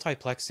a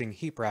multiplexing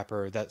heap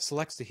wrapper that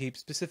selects the heap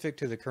specific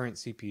to the current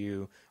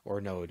CPU or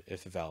node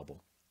if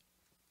available.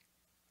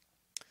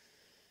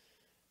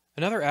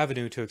 Another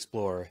avenue to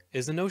explore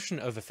is the notion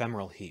of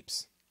ephemeral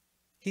heaps.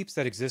 Heaps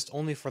that exist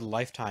only for the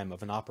lifetime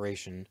of an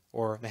operation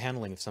or the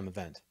handling of some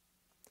event.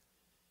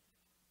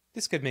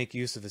 This could make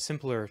use of a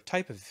simpler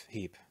type of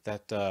heap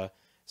that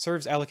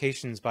serves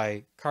allocations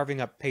by carving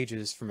up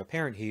pages from a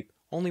parent heap,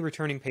 only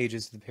returning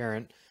pages to the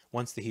parent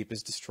once the heap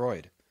is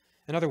destroyed.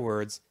 In other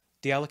words,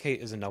 deallocate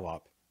is a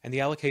no-op, and the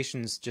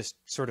allocations just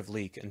sort of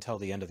leak until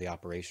the end of the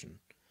operation.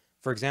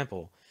 For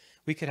example,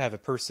 we could have a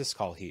per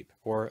syscall heap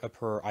or a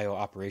per IO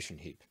operation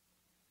heap.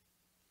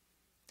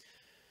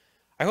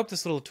 I hope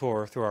this little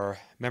tour through our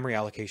memory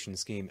allocation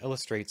scheme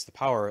illustrates the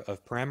power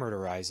of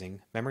parameterizing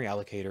memory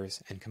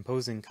allocators and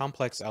composing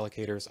complex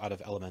allocators out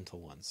of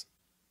elemental ones.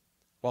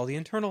 While the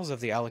internals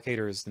of the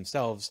allocators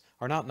themselves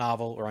are not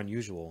novel or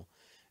unusual,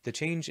 the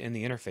change in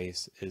the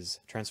interface is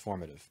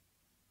transformative.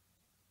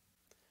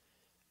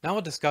 Now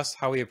I'll discuss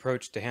how we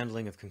approach the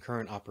handling of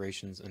concurrent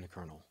operations in a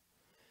kernel.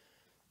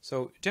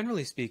 So,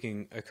 generally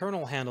speaking, a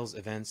kernel handles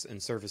events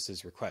and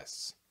services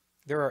requests.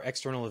 There are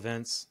external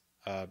events,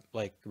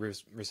 like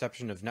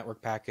reception of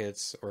network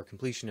packets or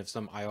completion of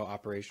some I/O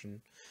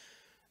operation.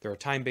 There are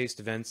time-based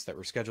events that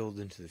were scheduled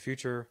into the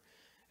future,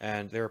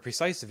 and there are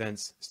precise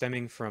events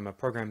stemming from a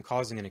program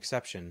causing an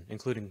exception,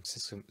 including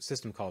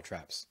system call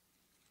traps.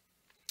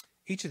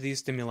 Each of these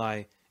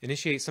stimuli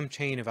initiate some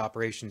chain of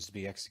operations to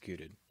be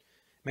executed.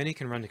 Many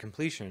can run to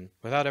completion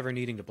without ever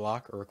needing to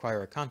block or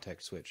require a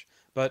context switch,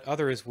 but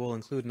others will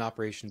include an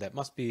operation that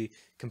must be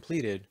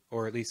completed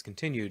or at least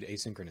continued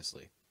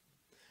asynchronously.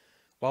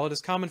 While it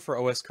is common for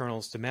OS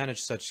kernels to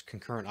manage such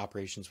concurrent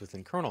operations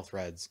within kernel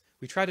threads,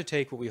 we try to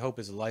take what we hope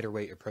is a lighter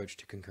weight approach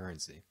to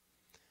concurrency.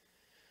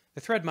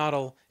 The thread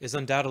model is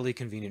undoubtedly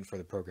convenient for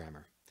the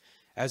programmer.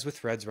 As with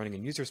threads running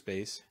in user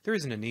space, there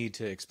isn't a need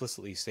to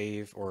explicitly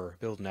save or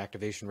build an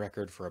activation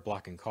record for a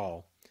block and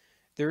call.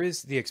 There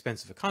is the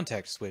expense of a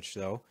context switch,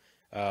 though,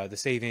 the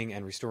saving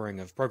and restoring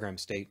of program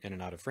state in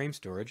and out of frame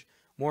storage,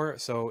 more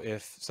so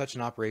if such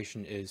an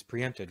operation is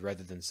preempted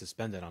rather than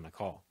suspended on a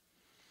call.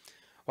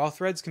 While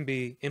threads can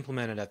be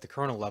implemented at the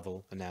kernel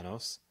level in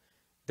Nanos,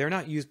 they're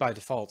not used by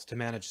default to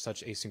manage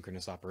such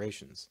asynchronous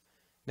operations.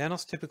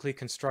 Nanos typically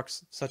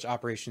constructs such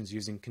operations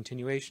using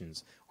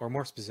continuations, or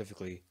more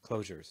specifically,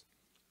 closures.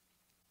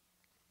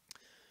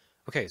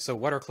 Okay, so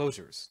what are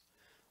closures?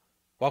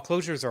 While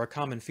closures are a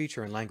common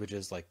feature in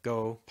languages like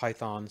Go,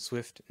 Python,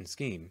 Swift, and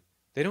Scheme,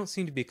 they don't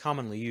seem to be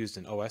commonly used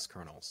in OS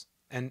kernels.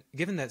 And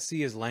given that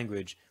C is a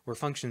language where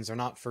functions are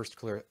not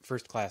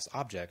first-class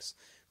objects,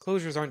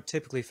 closures aren't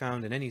typically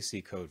found in any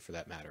C code for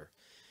that matter.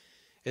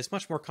 It's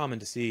much more common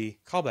to see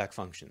callback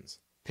functions,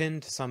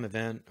 pinned to some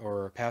event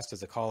or passed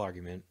as a call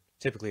argument,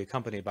 typically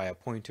accompanied by a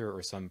pointer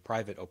or some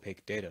private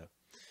opaque data.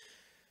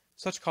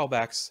 Such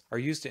callbacks are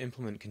used to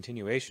implement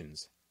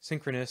continuations,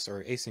 synchronous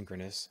or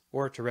asynchronous,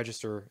 or to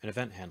register an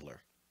event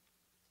handler.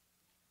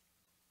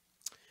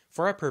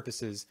 For our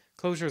purposes,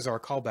 closures are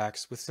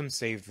callbacks with some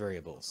saved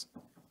variables.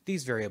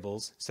 These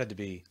variables, said to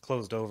be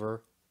closed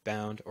over,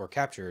 bound, or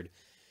captured,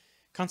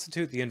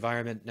 constitute the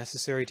environment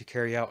necessary to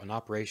carry out an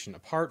operation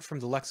apart from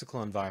the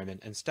lexical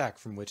environment and stack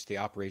from which the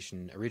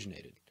operation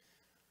originated.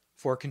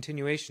 For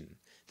continuation,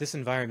 this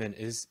environment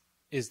is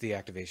the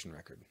activation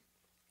record.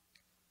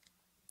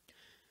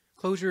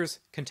 Closures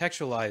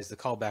contextualize the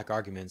callback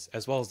arguments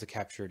as well as the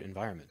captured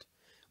environment.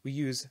 We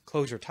use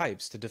closure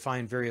types to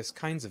define various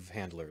kinds of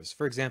handlers.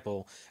 For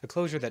example, a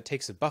closure that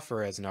takes a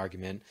buffer as an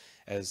argument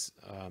is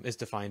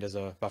defined as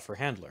a buffer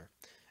handler,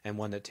 and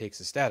one that takes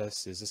a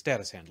status is a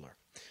status handler.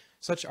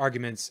 Such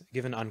arguments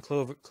given on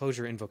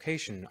closure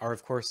invocation are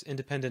of course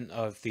independent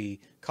of the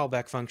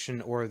callback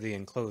function or the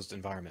enclosed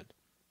environment.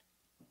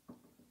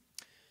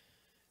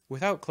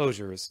 Without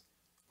closures,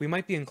 we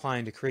might be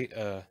inclined to create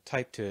a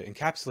type to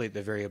encapsulate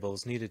the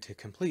variables needed to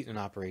complete an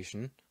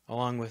operation,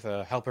 along with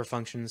helper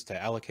functions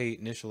to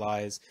allocate,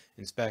 initialize,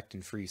 inspect,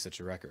 and free such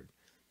a record.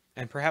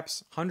 And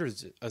perhaps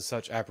hundreds of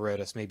such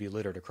apparatus may be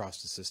littered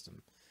across the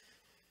system.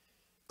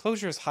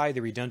 Closures hide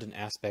the redundant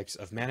aspects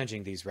of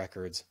managing these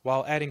records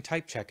while adding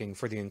type checking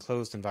for the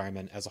enclosed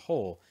environment as a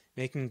whole,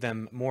 making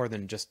them more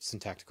than just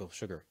syntactical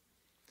sugar.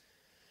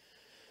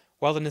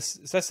 While the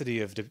necessity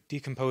of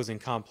decomposing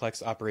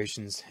complex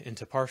operations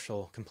into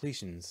partial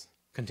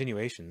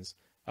continuations,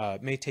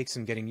 may take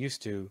some getting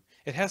used to,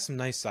 it has some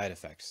nice side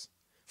effects.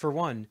 For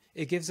one,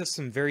 it gives us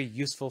some very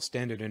useful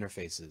standard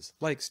interfaces,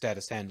 like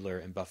status handler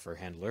and buffer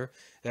handler,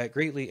 that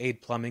greatly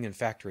aid plumbing and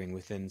factoring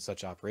within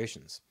such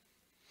operations.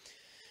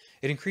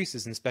 It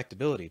increases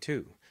inspectability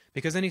too,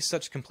 because any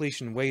such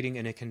completion waiting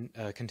in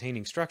a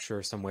containing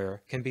structure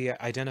somewhere can be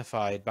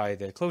identified by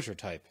the closure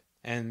type,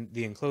 and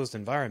the enclosed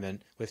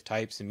environment with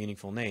types and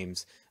meaningful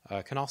names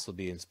can also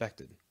be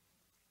inspected.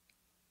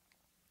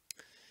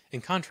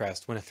 In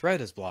contrast, when a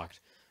thread is blocked,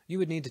 you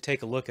would need to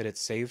take a look at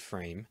its saved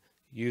frame,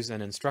 use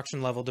an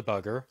instruction-level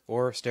debugger,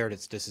 or stare at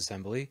its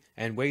disassembly,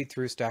 and wade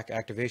through stack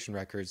activation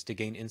records to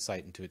gain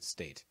insight into its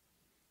state.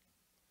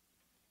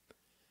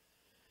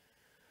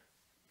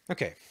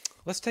 Okay,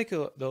 let's take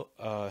a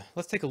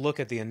look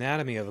at the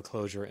anatomy of a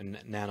closure in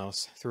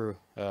Nanos through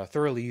a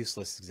thoroughly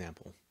useless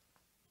example.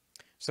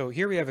 So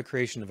here we have a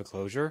creation of a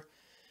closure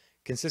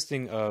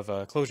consisting of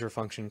a closure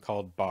function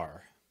called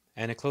bar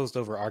and a closed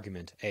over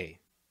argument a.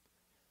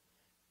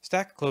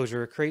 Stack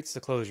closure creates the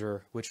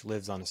closure which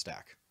lives on a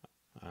stack.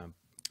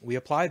 We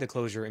apply the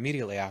closure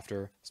immediately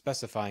after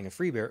specifying a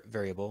free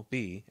variable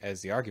b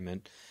as the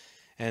argument,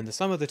 and the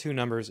sum of the two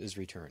numbers is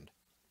returned.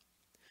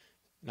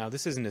 Now,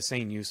 this isn't a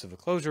sane use of a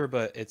closure,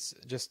 but it's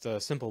just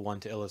a simple one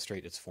to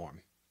illustrate its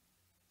form.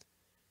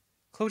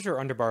 Closure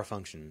underbar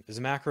function is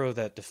a macro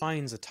that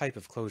defines a type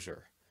of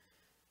closure.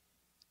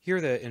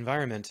 Here the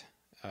environment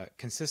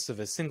consists of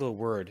a single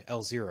word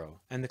L0,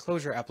 and the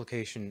closure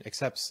application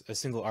accepts a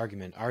single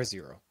argument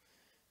R0.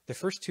 The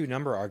first two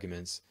number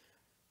arguments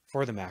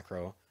for the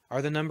macro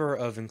are the number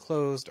of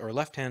enclosed or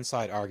left-hand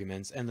side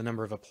arguments and the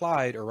number of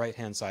applied or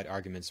right-hand side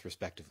arguments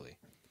respectively.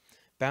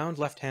 Bound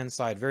left-hand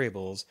side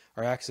variables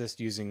are accessed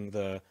using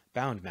the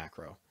bound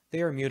macro.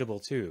 They are mutable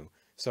too,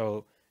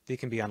 so they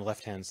can be on the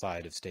left-hand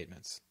side of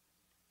statements.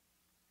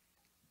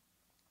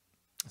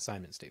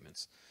 Assignment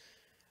statements.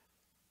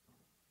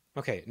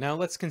 Okay, now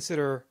let's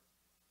consider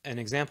an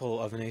example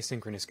of an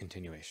asynchronous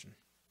continuation.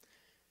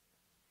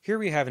 Here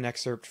we have an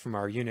excerpt from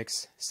our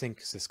Unix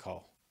sync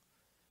syscall.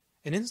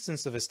 An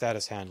instance of a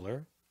status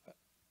handler,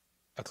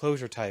 a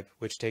closure type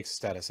which takes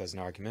status as an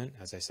argument,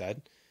 as I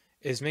said,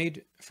 is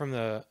made from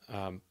the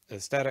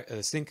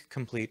sync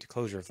complete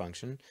closure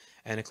function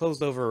and a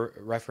closed over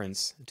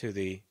reference to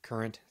the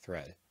current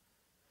thread.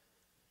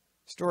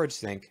 Storage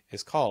sync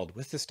is called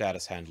with the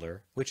status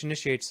handler, which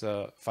initiates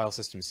a file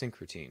system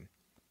sync routine.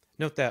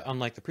 Note that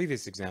unlike the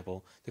previous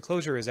example, the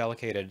closure is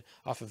allocated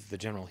off of the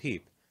general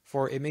heap,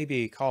 for it may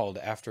be called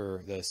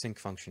after the sync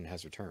function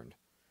has returned.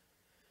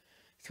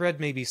 Thread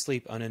may be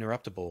sleep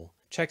uninterruptible,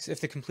 checks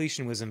if the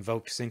completion was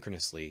invoked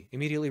synchronously,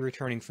 immediately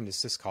returning from the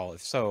syscall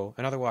if so,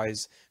 and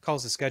otherwise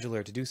calls the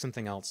scheduler to do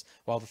something else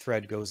while the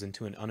thread goes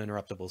into an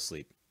uninterruptible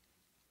sleep.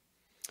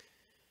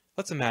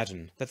 Let's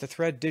imagine that the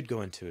thread did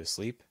go into a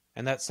sleep,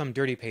 and that some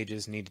dirty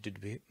pages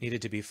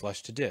needed to be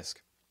flushed to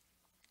disk.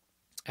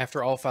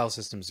 After all file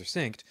systems are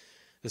synced,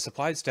 the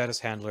supplied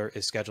status handler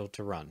is scheduled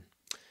to run.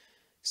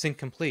 Sync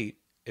complete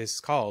is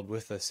called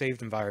with a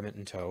saved environment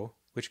in tow,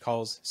 which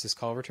calls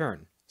syscall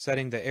return,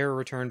 setting the error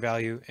return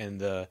value in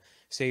the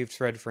saved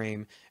thread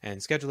frame and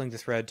scheduling the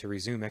thread to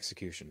resume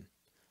execution.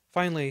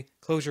 Finally,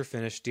 closure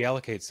finish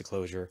deallocates the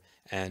closure,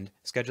 and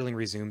scheduling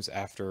resumes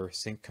after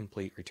sync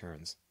complete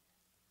returns.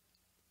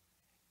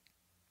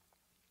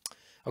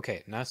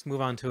 Okay, now let's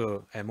move on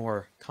to a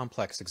more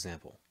complex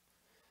example.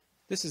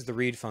 This is the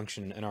read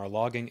function in our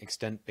logging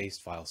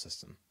extent-based file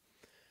system.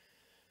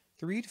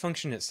 The read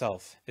function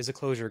itself is a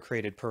closure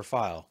created per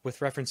file,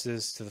 with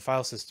references to the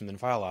file system and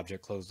file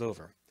object closed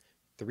over.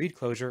 The read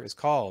closure is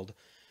called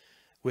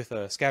with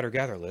a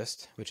scatter-gather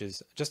list, which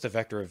is just a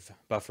vector of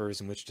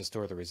buffers in which to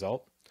store the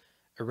result,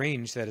 a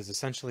range that is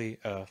essentially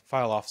a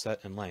file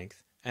offset in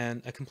length,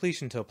 and a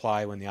completion to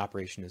apply when the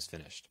operation is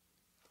finished.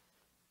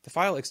 The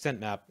file extent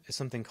map is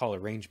something called a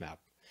range map,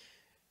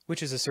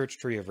 which is a search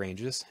tree of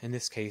ranges, in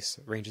this case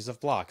ranges of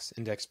blocks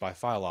indexed by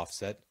file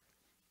offset,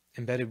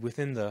 embedded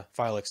within the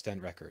file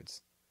extent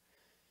records.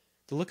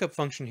 The lookup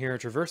function here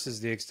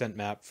traverses the extent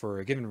map for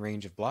a given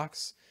range of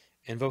blocks,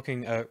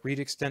 invoking a read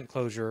extent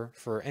closure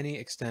for any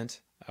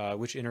extent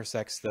which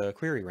intersects the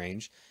query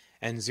range,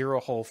 and zero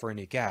hole for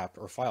any gap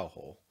or file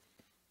hole.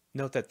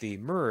 Note that the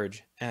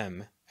merge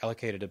m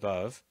allocated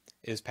above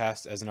is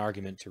passed as an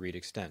argument to read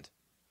extent.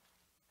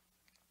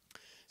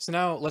 So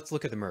now let's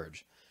look at the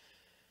merge.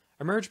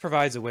 A merge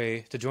provides a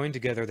way to join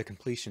together the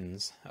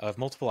completions of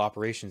multiple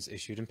operations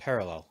issued in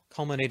parallel,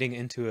 culminating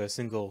into a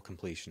single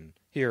completion,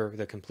 here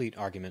the complete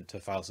argument to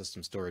file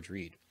system storage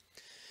read.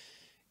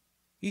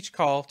 Each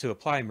call to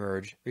apply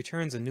merge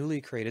returns a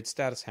newly created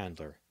status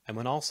handler, and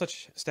when all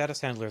such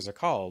status handlers are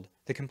called,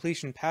 the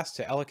completion passed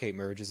to allocate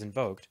merge is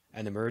invoked,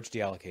 and the merge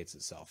deallocates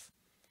itself.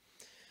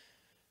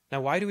 Now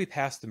why do we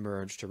pass the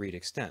merge to read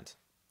extent?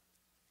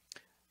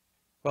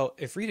 Well,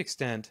 if read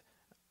extent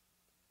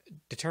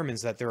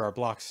determines that there are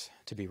blocks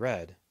to be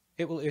read,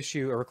 it will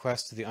issue a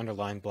request to the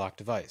underlying block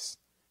device.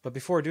 But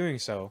before doing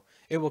so,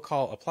 it will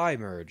call apply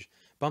merge,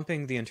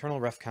 bumping the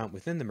internal ref count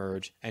within the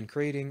merge and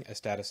creating a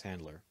status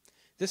handler.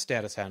 This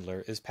status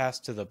handler is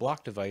passed to the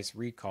block device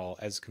read call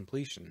as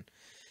completion,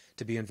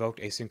 to be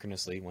invoked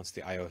asynchronously once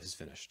the I/O is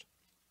finished.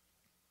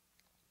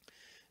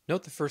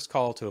 Note the first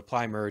call to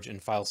apply merge in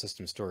file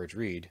system storage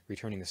read,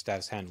 returning the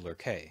status handler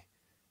k.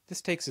 This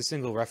takes a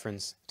single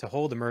reference to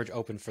hold the merge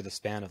open for the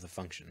span of the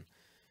function.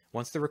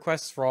 Once the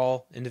requests for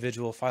all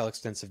individual file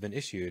extents have been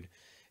issued,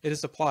 it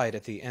is applied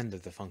at the end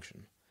of the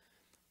function.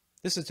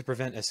 This is to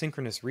prevent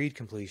asynchronous read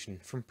completion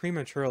from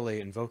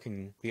prematurely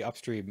invoking the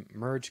upstream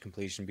merge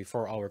completion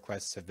before all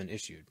requests have been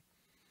issued.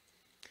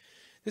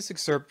 This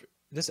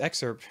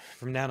excerpt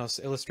from Nanos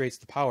illustrates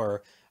the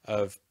power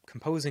of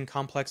composing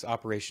complex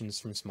operations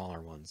from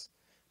smaller ones.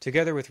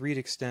 Together with read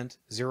extent,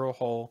 zero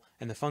hole,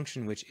 and the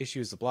function which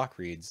issues the block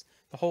reads,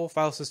 the whole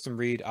file system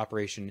read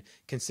operation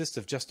consists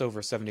of just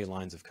over 70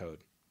 lines of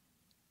code.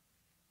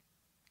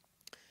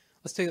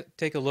 Let's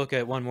take a look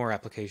at one more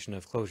application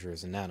of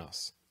closures in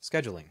Nanos,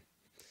 scheduling.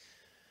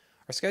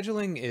 Our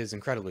scheduling is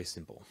incredibly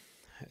simple.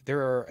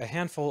 There are a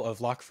handful of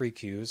lock-free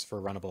queues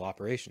for runnable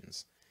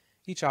operations.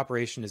 Each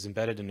operation is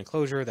embedded in a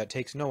closure that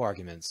takes no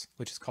arguments,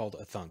 which is called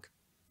a thunk.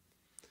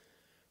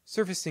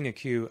 Servicing a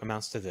queue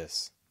amounts to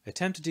this: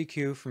 attempt to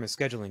dequeue from a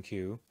scheduling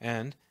queue,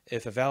 and,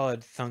 if a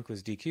valid thunk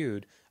was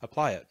dequeued,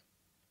 apply it.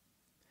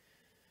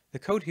 The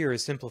code here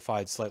is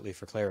simplified slightly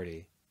for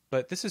clarity,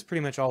 but this is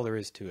pretty much all there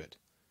is to it.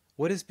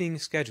 What is being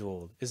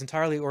scheduled is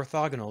entirely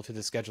orthogonal to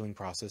the scheduling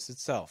process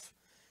itself.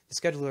 The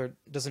scheduler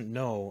doesn't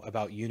know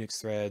about Unix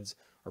threads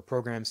or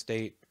program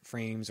state,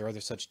 frames, or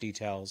other such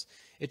details.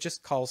 It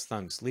just calls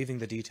thunks, leaving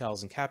the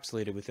details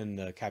encapsulated within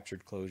the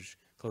captured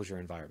closure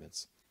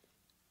environments.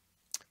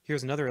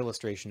 Here's another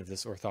illustration of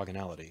this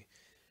orthogonality.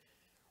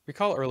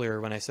 Recall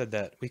earlier when I said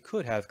that we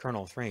could have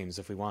kernel frames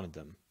if we wanted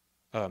them.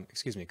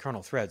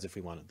 Kernel threads if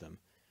we wanted them.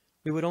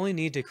 We would only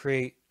need to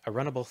create a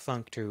runnable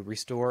thunk to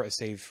restore a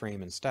saved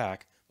frame and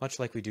stack, much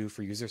like we do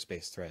for user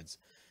space threads.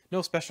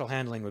 No special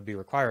handling would be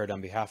required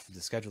on behalf of the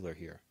scheduler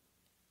here.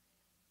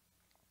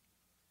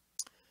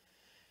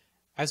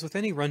 As with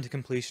any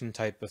run-to-completion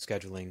type of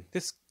scheduling,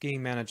 this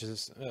game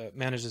manages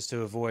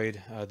to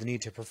avoid the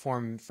need to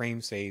perform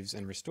frame saves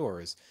and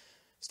restores,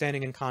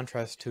 standing in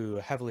contrast to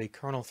a heavily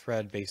kernel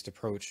thread-based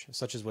approach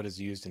such as what is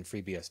used in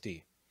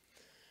FreeBSD.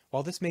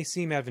 While this may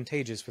seem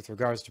advantageous with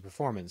regards to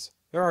performance,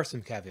 there are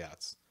some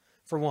caveats.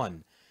 For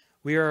one,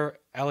 we are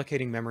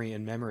allocating memory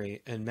in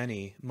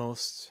many,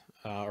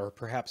 or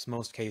perhaps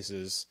most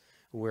cases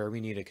where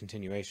we need a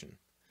continuation.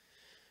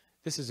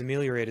 This is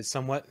ameliorated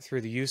somewhat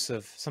through the use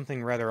of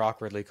something rather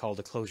awkwardly called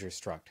a closure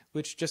struct,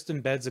 which just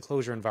embeds a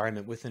closure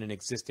environment within an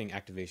existing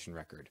activation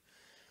record.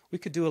 We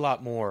could do a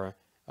lot more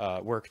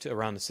work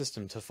around the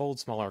system to fold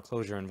smaller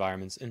closure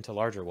environments into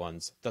larger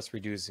ones, thus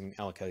reducing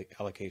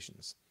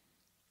allocations.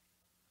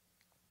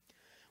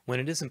 When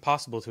it isn't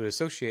possible to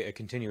associate a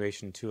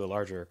continuation to a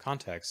larger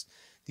context,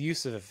 the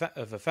use of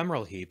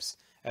ephemeral heaps,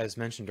 as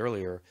mentioned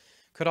earlier,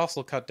 could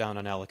also cut down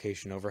on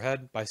allocation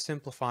overhead by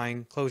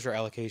simplifying closure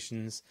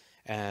allocations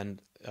and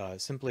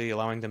simply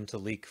allowing them to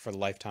leak for the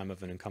lifetime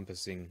of an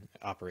encompassing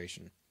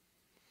operation.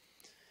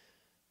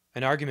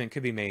 An argument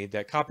could be made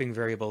that copying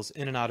variables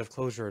in and out of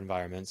closure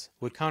environments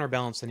would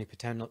counterbalance any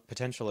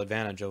potential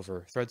advantage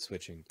over thread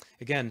switching.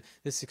 Again,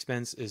 this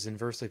expense is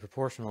inversely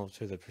proportional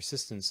to the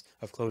persistence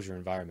of closure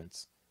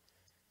environments.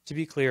 To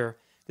be clear,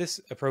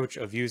 this approach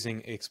of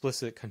using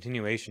explicit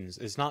continuations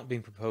is not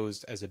being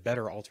proposed as a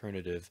better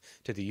alternative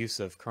to the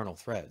use of kernel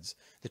threads.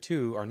 The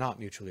two are not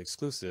mutually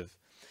exclusive,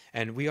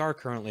 and we are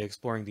currently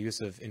exploring the use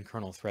of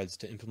in-kernel threads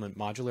to implement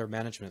modular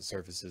management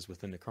services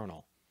within the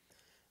kernel.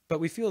 But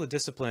we feel the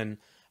discipline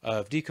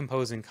of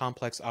decomposing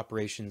complex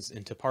operations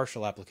into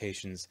partial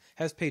applications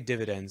has paid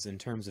dividends in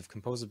terms of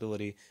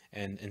composability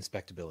and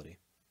inspectability.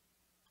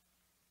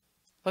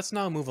 Let's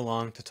now move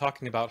along to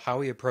talking about how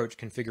we approach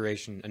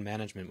configuration and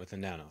management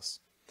within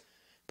Nanos.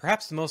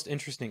 Perhaps the most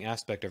interesting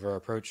aspect of our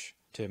approach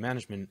to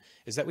management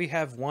is that we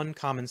have one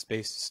common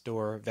space to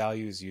store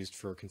values used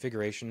for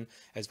configuration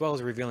as well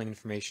as revealing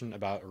information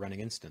about a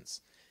running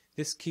instance.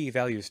 This key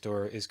value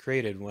store is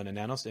created when a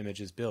Nanos image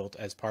is built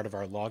as part of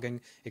our logging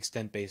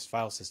extent-based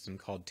file system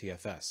called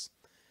TFS.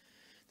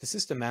 The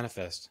system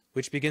manifest,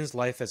 which begins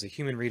life as a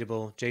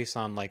human-readable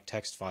JSON-like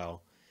text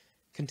file,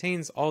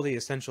 contains all the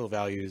essential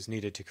values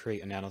needed to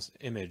create a Nanos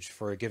image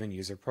for a given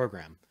user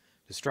program.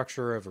 The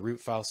structure of a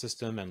root file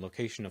system and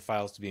location of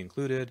files to be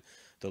included,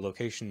 the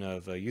location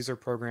of a user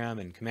program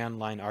and command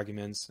line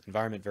arguments,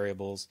 environment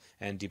variables,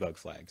 and debug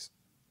flags.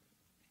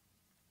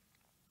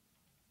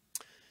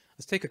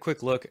 Let's take a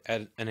quick look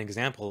at an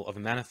example of a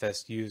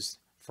manifest used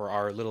for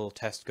our little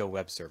test Go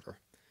web server.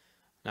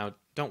 Now,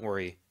 don't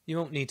worry, you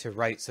won't need to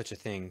write such a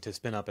thing to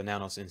spin up a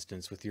Nanos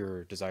instance with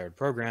your desired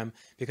program,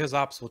 because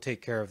Ops will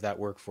take care of that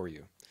work for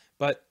you.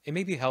 But it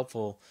may be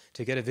helpful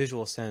to get a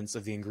visual sense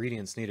of the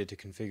ingredients needed to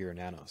configure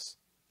Nanos.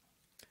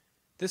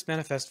 This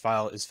manifest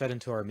file is fed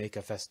into our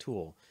makefs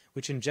tool,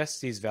 which ingests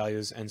these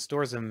values and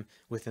stores them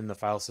within the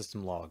file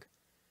system log.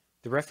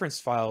 The reference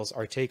files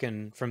are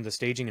taken from the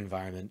staging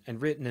environment and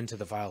written into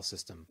the file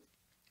system.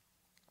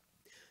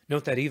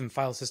 Note that even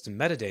file system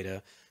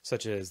metadata,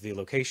 such as the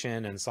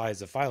location and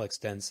size of file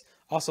extents,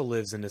 also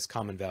lives in this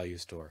common value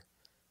store.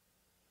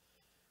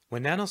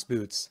 When Nanos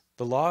boots,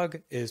 the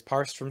log is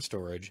parsed from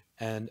storage,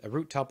 and a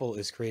root tuple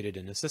is created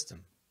in the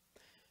system.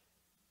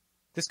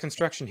 This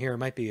construction here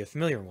might be a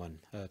familiar one.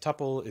 A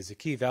tuple is a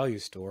key value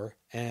store,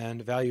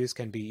 and values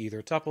can be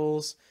either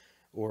tuples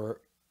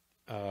or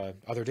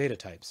other data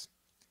types.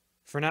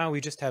 For now,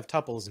 we just have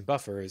tuples and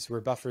buffers,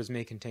 where buffers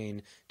may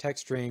contain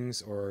text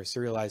strings or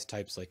serialized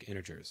types like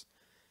integers.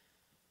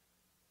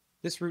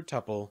 This root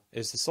tuple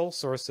is the sole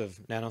source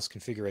of Nanos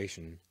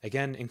configuration,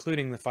 again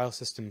including the file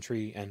system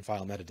tree and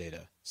file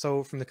metadata.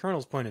 So from the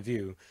kernel's point of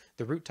view,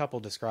 the root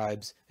tuple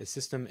describes a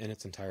system in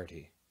its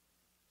entirety.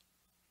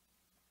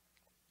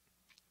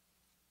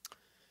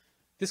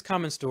 This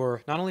common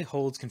store not only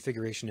holds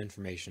configuration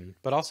information,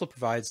 but also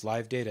provides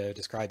live data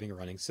describing a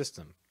running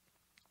system.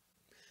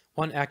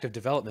 One active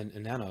development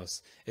in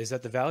Nanos is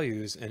that the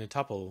values in a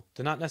tuple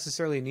do not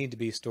necessarily need to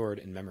be stored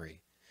in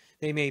memory.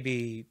 They may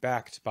be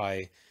backed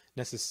by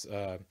methods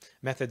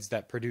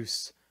that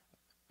produce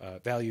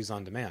values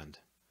on demand.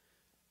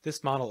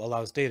 This model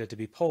allows data to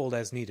be pulled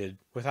as needed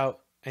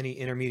without any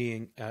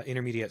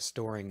intermediate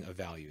storing of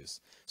values.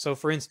 So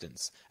for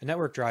instance, a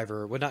network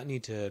driver would not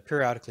need to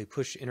periodically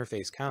push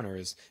interface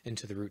counters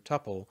into the root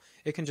tuple.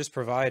 It can just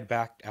provide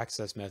back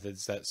access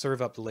methods that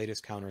serve up the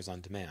latest counters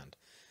on demand.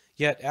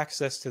 Yet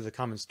access to the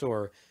common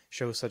store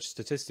shows such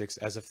statistics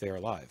as if they are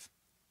live.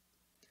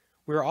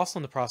 We are also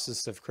in the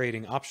process of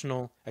creating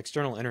optional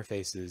external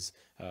interfaces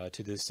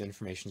to this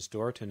information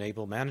store to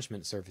enable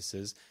management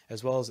services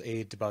as well as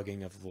aid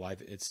debugging of the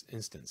live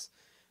instance.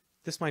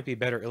 This might be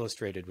better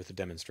illustrated with a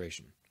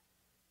demonstration.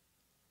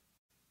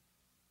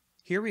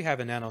 Here we have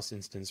a Nanos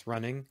instance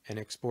running and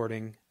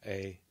exporting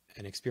an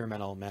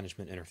experimental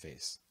management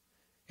interface.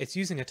 It's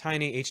using a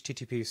tiny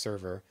HTTP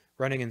server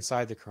running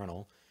inside the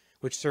kernel,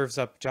 which serves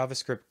up a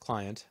JavaScript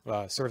client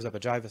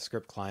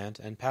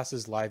and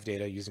passes live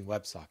data using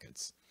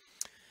WebSockets.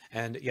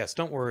 And yes,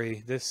 don't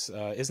worry, this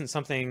isn't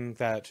something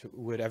that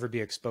would ever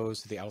be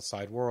exposed to the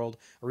outside world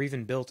or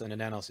even built in a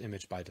Nanos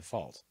image by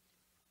default.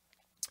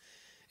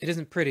 It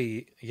isn't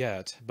pretty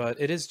yet, but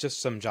it is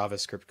just some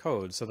JavaScript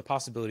code, so the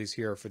possibilities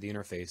here for the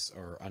interface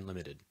are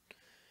unlimited.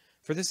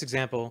 For this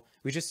example,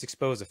 we just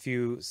expose a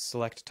few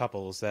select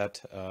tuples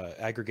that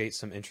aggregate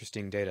some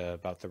interesting data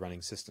about the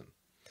running system.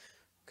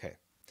 Okay,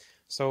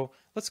 so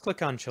let's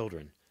click on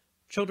children.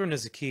 Children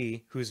is a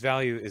key whose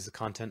value is the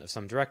content of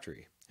some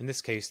directory, in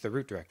this case the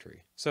root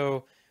directory.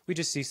 So we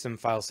just see some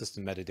file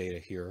system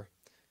metadata here.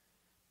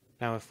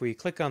 Now if we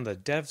click on the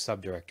dev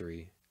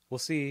subdirectory, we'll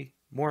see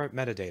more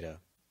metadata.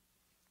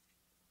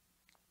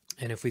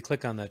 And if we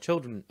click on the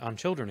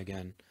children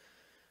again,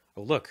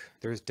 oh look,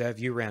 there's dev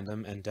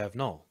urandom and dev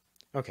null.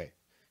 Okay,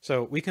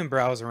 so we can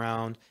browse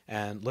around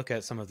and look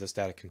at some of the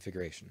static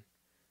configuration.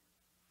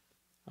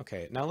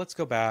 Okay, now let's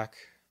go back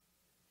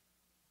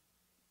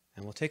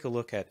and we'll take a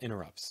look at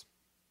interrupts.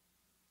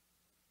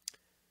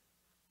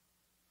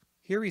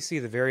 Here we see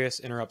the various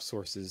interrupt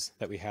sources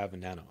that we have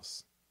in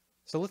Nanos.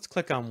 So let's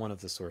click on one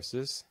of the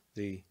sources,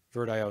 the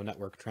VirtIO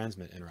network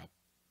transmit interrupt.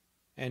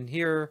 And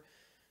here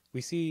we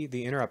see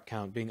the interrupt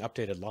count being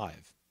updated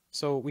live.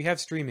 So we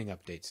have streaming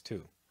updates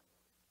too.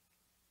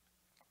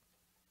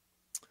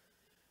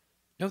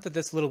 Note that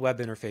this little web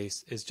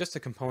interface is just a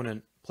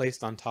component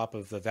placed on top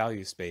of the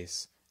value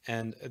space,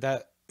 and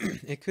that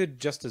it could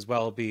just as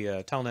well be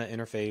a telnet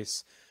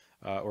interface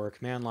or a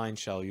command line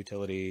shell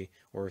utility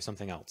or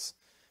something else.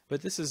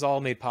 But this is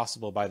all made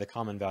possible by the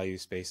common value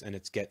space and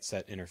its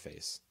get-set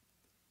interface.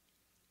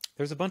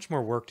 There's a bunch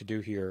more work to do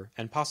here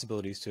and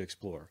possibilities to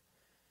explore.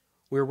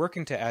 We're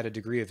working to add a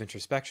degree of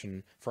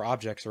introspection for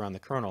objects around the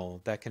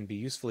kernel that can be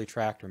usefully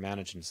tracked or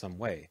managed in some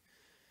way.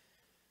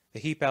 The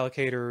heap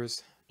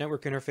allocators,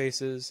 network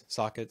interfaces,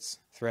 sockets,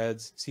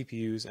 threads,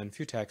 CPUs, and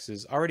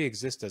futexes already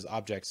exist as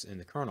objects in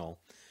the kernel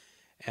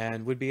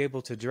and would be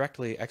able to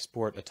directly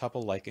export a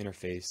tuple-like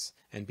interface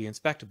and be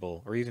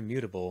inspectable or even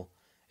mutable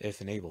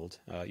if enabled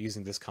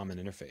using this common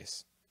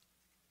interface.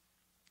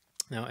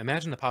 Now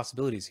imagine the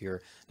possibilities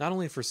here not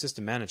only for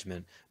system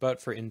management but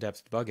for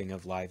in-depth debugging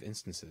of live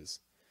instances.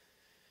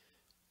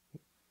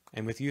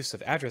 And with use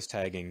of address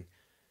tagging,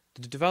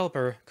 the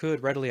developer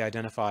could readily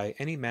identify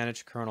any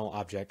managed kernel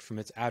object from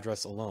its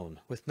address alone,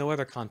 with no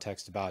other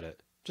context about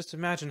it. Just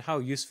imagine how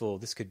useful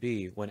this could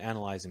be when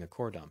analyzing a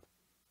core dump.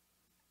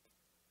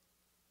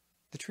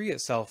 The tree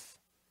itself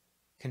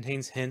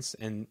contains hints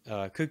and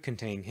could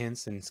contain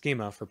hints and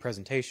schema for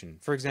presentation,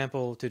 for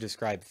example, to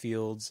describe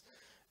fields,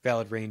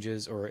 valid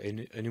ranges, or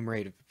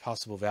enumerate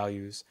possible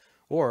values,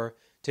 or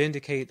to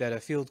indicate that a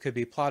field could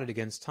be plotted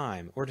against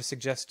time, or to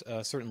suggest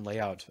a certain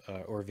layout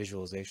or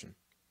visualization.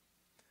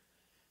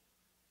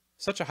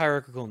 Such a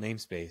hierarchical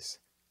namespace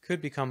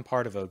could become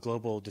part of a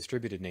global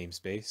distributed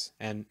namespace,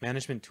 and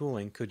management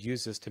tooling could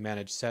use this to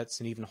manage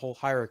sets and even whole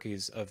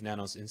hierarchies of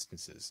Nanos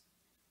instances.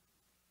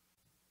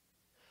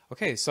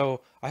 Okay, so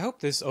I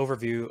hope this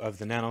overview of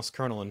the Nanos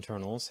kernel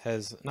internals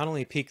has not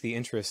only piqued the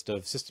interest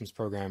of systems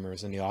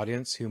programmers in the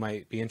audience who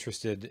might be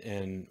interested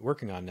in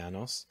working on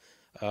Nanos,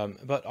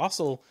 but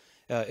also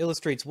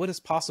illustrates what is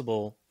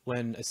possible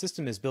when a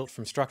system is built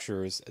from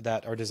structures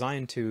that are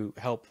designed to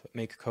help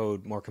make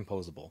code more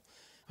composable,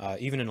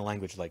 even in a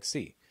language like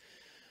C.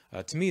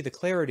 To me, the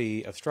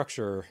clarity of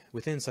structure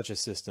within such a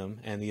system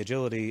and the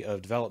agility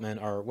of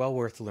development are well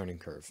worth the learning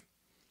curve.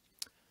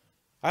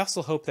 I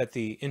also hope that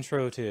the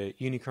intro to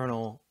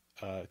Unikernel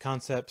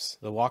concepts,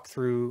 the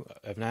walkthrough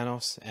of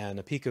Nanos, and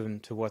a peek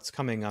into what's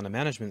coming on the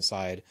management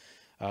side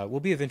will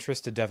be of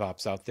interest to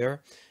DevOps out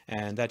there,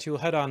 and that you'll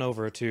head on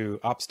over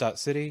to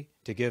ops.city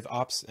to give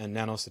Ops and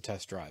Nanos a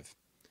test drive.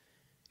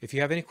 If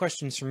you have any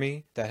questions for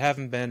me that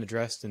haven't been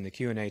addressed in the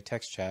Q&A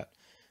text chat,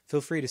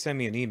 feel free to send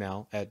me an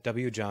email at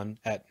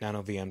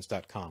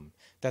wjhun@nanovms.com.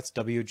 That's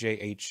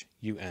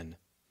WJHUN.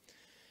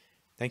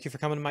 Thank you for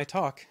coming to my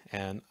talk,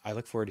 and I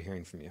look forward to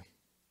hearing from you.